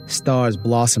 Stars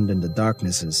blossomed into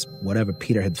darkness as whatever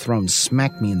Peter had thrown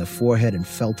smacked me in the forehead and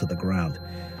fell to the ground,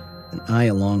 and I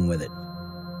along with it.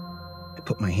 I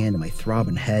put my hand to my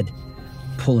throbbing head,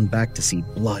 pulling back to see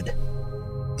blood.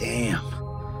 Damn.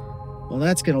 Well,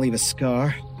 that's gonna leave a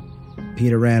scar.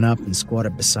 Peter ran up and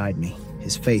squatted beside me,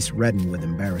 his face reddened with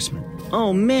embarrassment.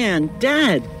 Oh man,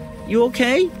 Dad! You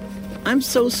okay? I'm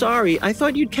so sorry. I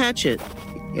thought you'd catch it.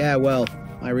 Yeah, well,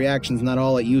 my reaction's not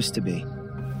all it used to be.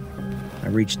 I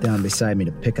reached down beside me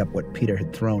to pick up what Peter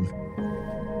had thrown.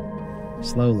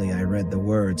 Slowly, I read the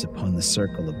words upon the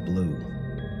circle of blue.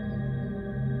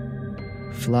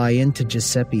 Fly into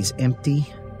Giuseppe's empty,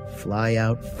 fly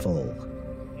out full.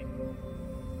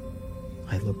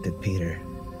 I looked at Peter,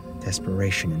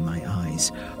 desperation in my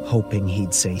eyes, hoping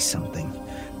he'd say something.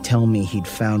 Tell me he'd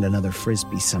found another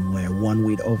frisbee somewhere, one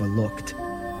we'd overlooked.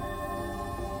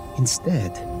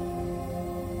 Instead,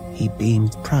 he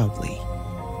beamed proudly.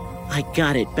 I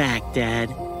got it back,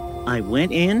 Dad. I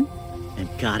went in and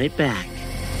got it back.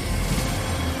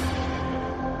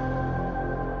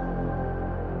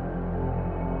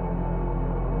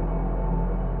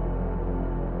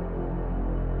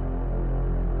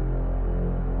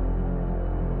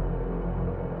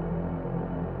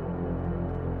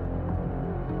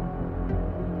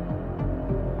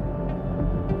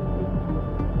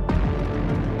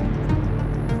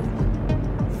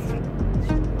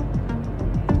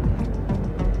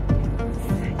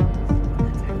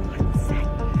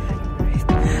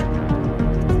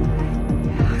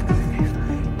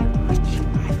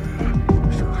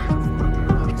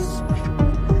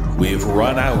 We've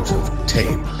run out of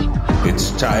tape. It's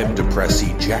time to press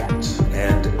eject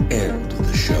and end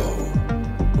the show.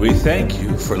 We thank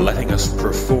you for letting us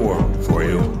perform for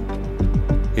you.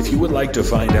 If you would like to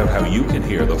find out how you can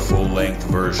hear the full-length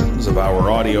versions of our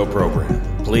audio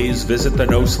program, please visit the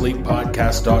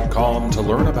NoSleepPodcast.com to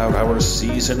learn about our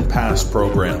Season Pass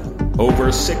program.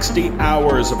 Over 60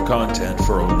 hours of content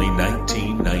for only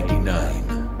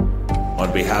 $19.99.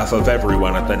 On behalf of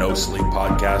everyone at the No Sleep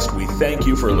Podcast, we thank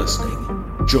you for listening.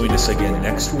 Join us again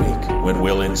next week when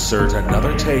we'll insert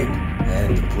another tape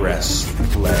and press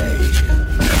play.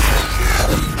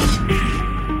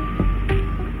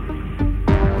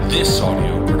 This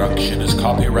audio production is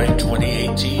copyright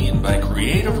 2018 by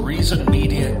Creative Reason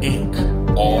Media,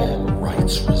 Inc. All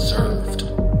rights reserved.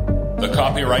 The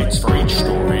copyrights for each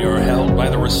story are held by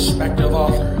the respective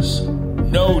authors.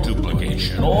 No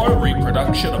duplication or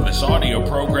reproduction of this audio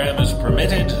program is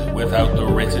permitted without the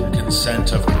written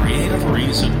consent of Creative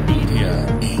Reason Media,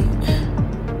 Inc.